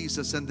name of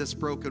Jesus in this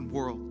broken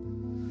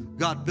world.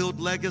 God, build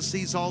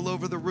legacies all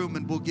over the room,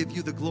 and we'll give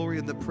you the glory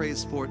and the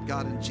praise for it,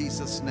 God, in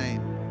Jesus'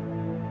 name.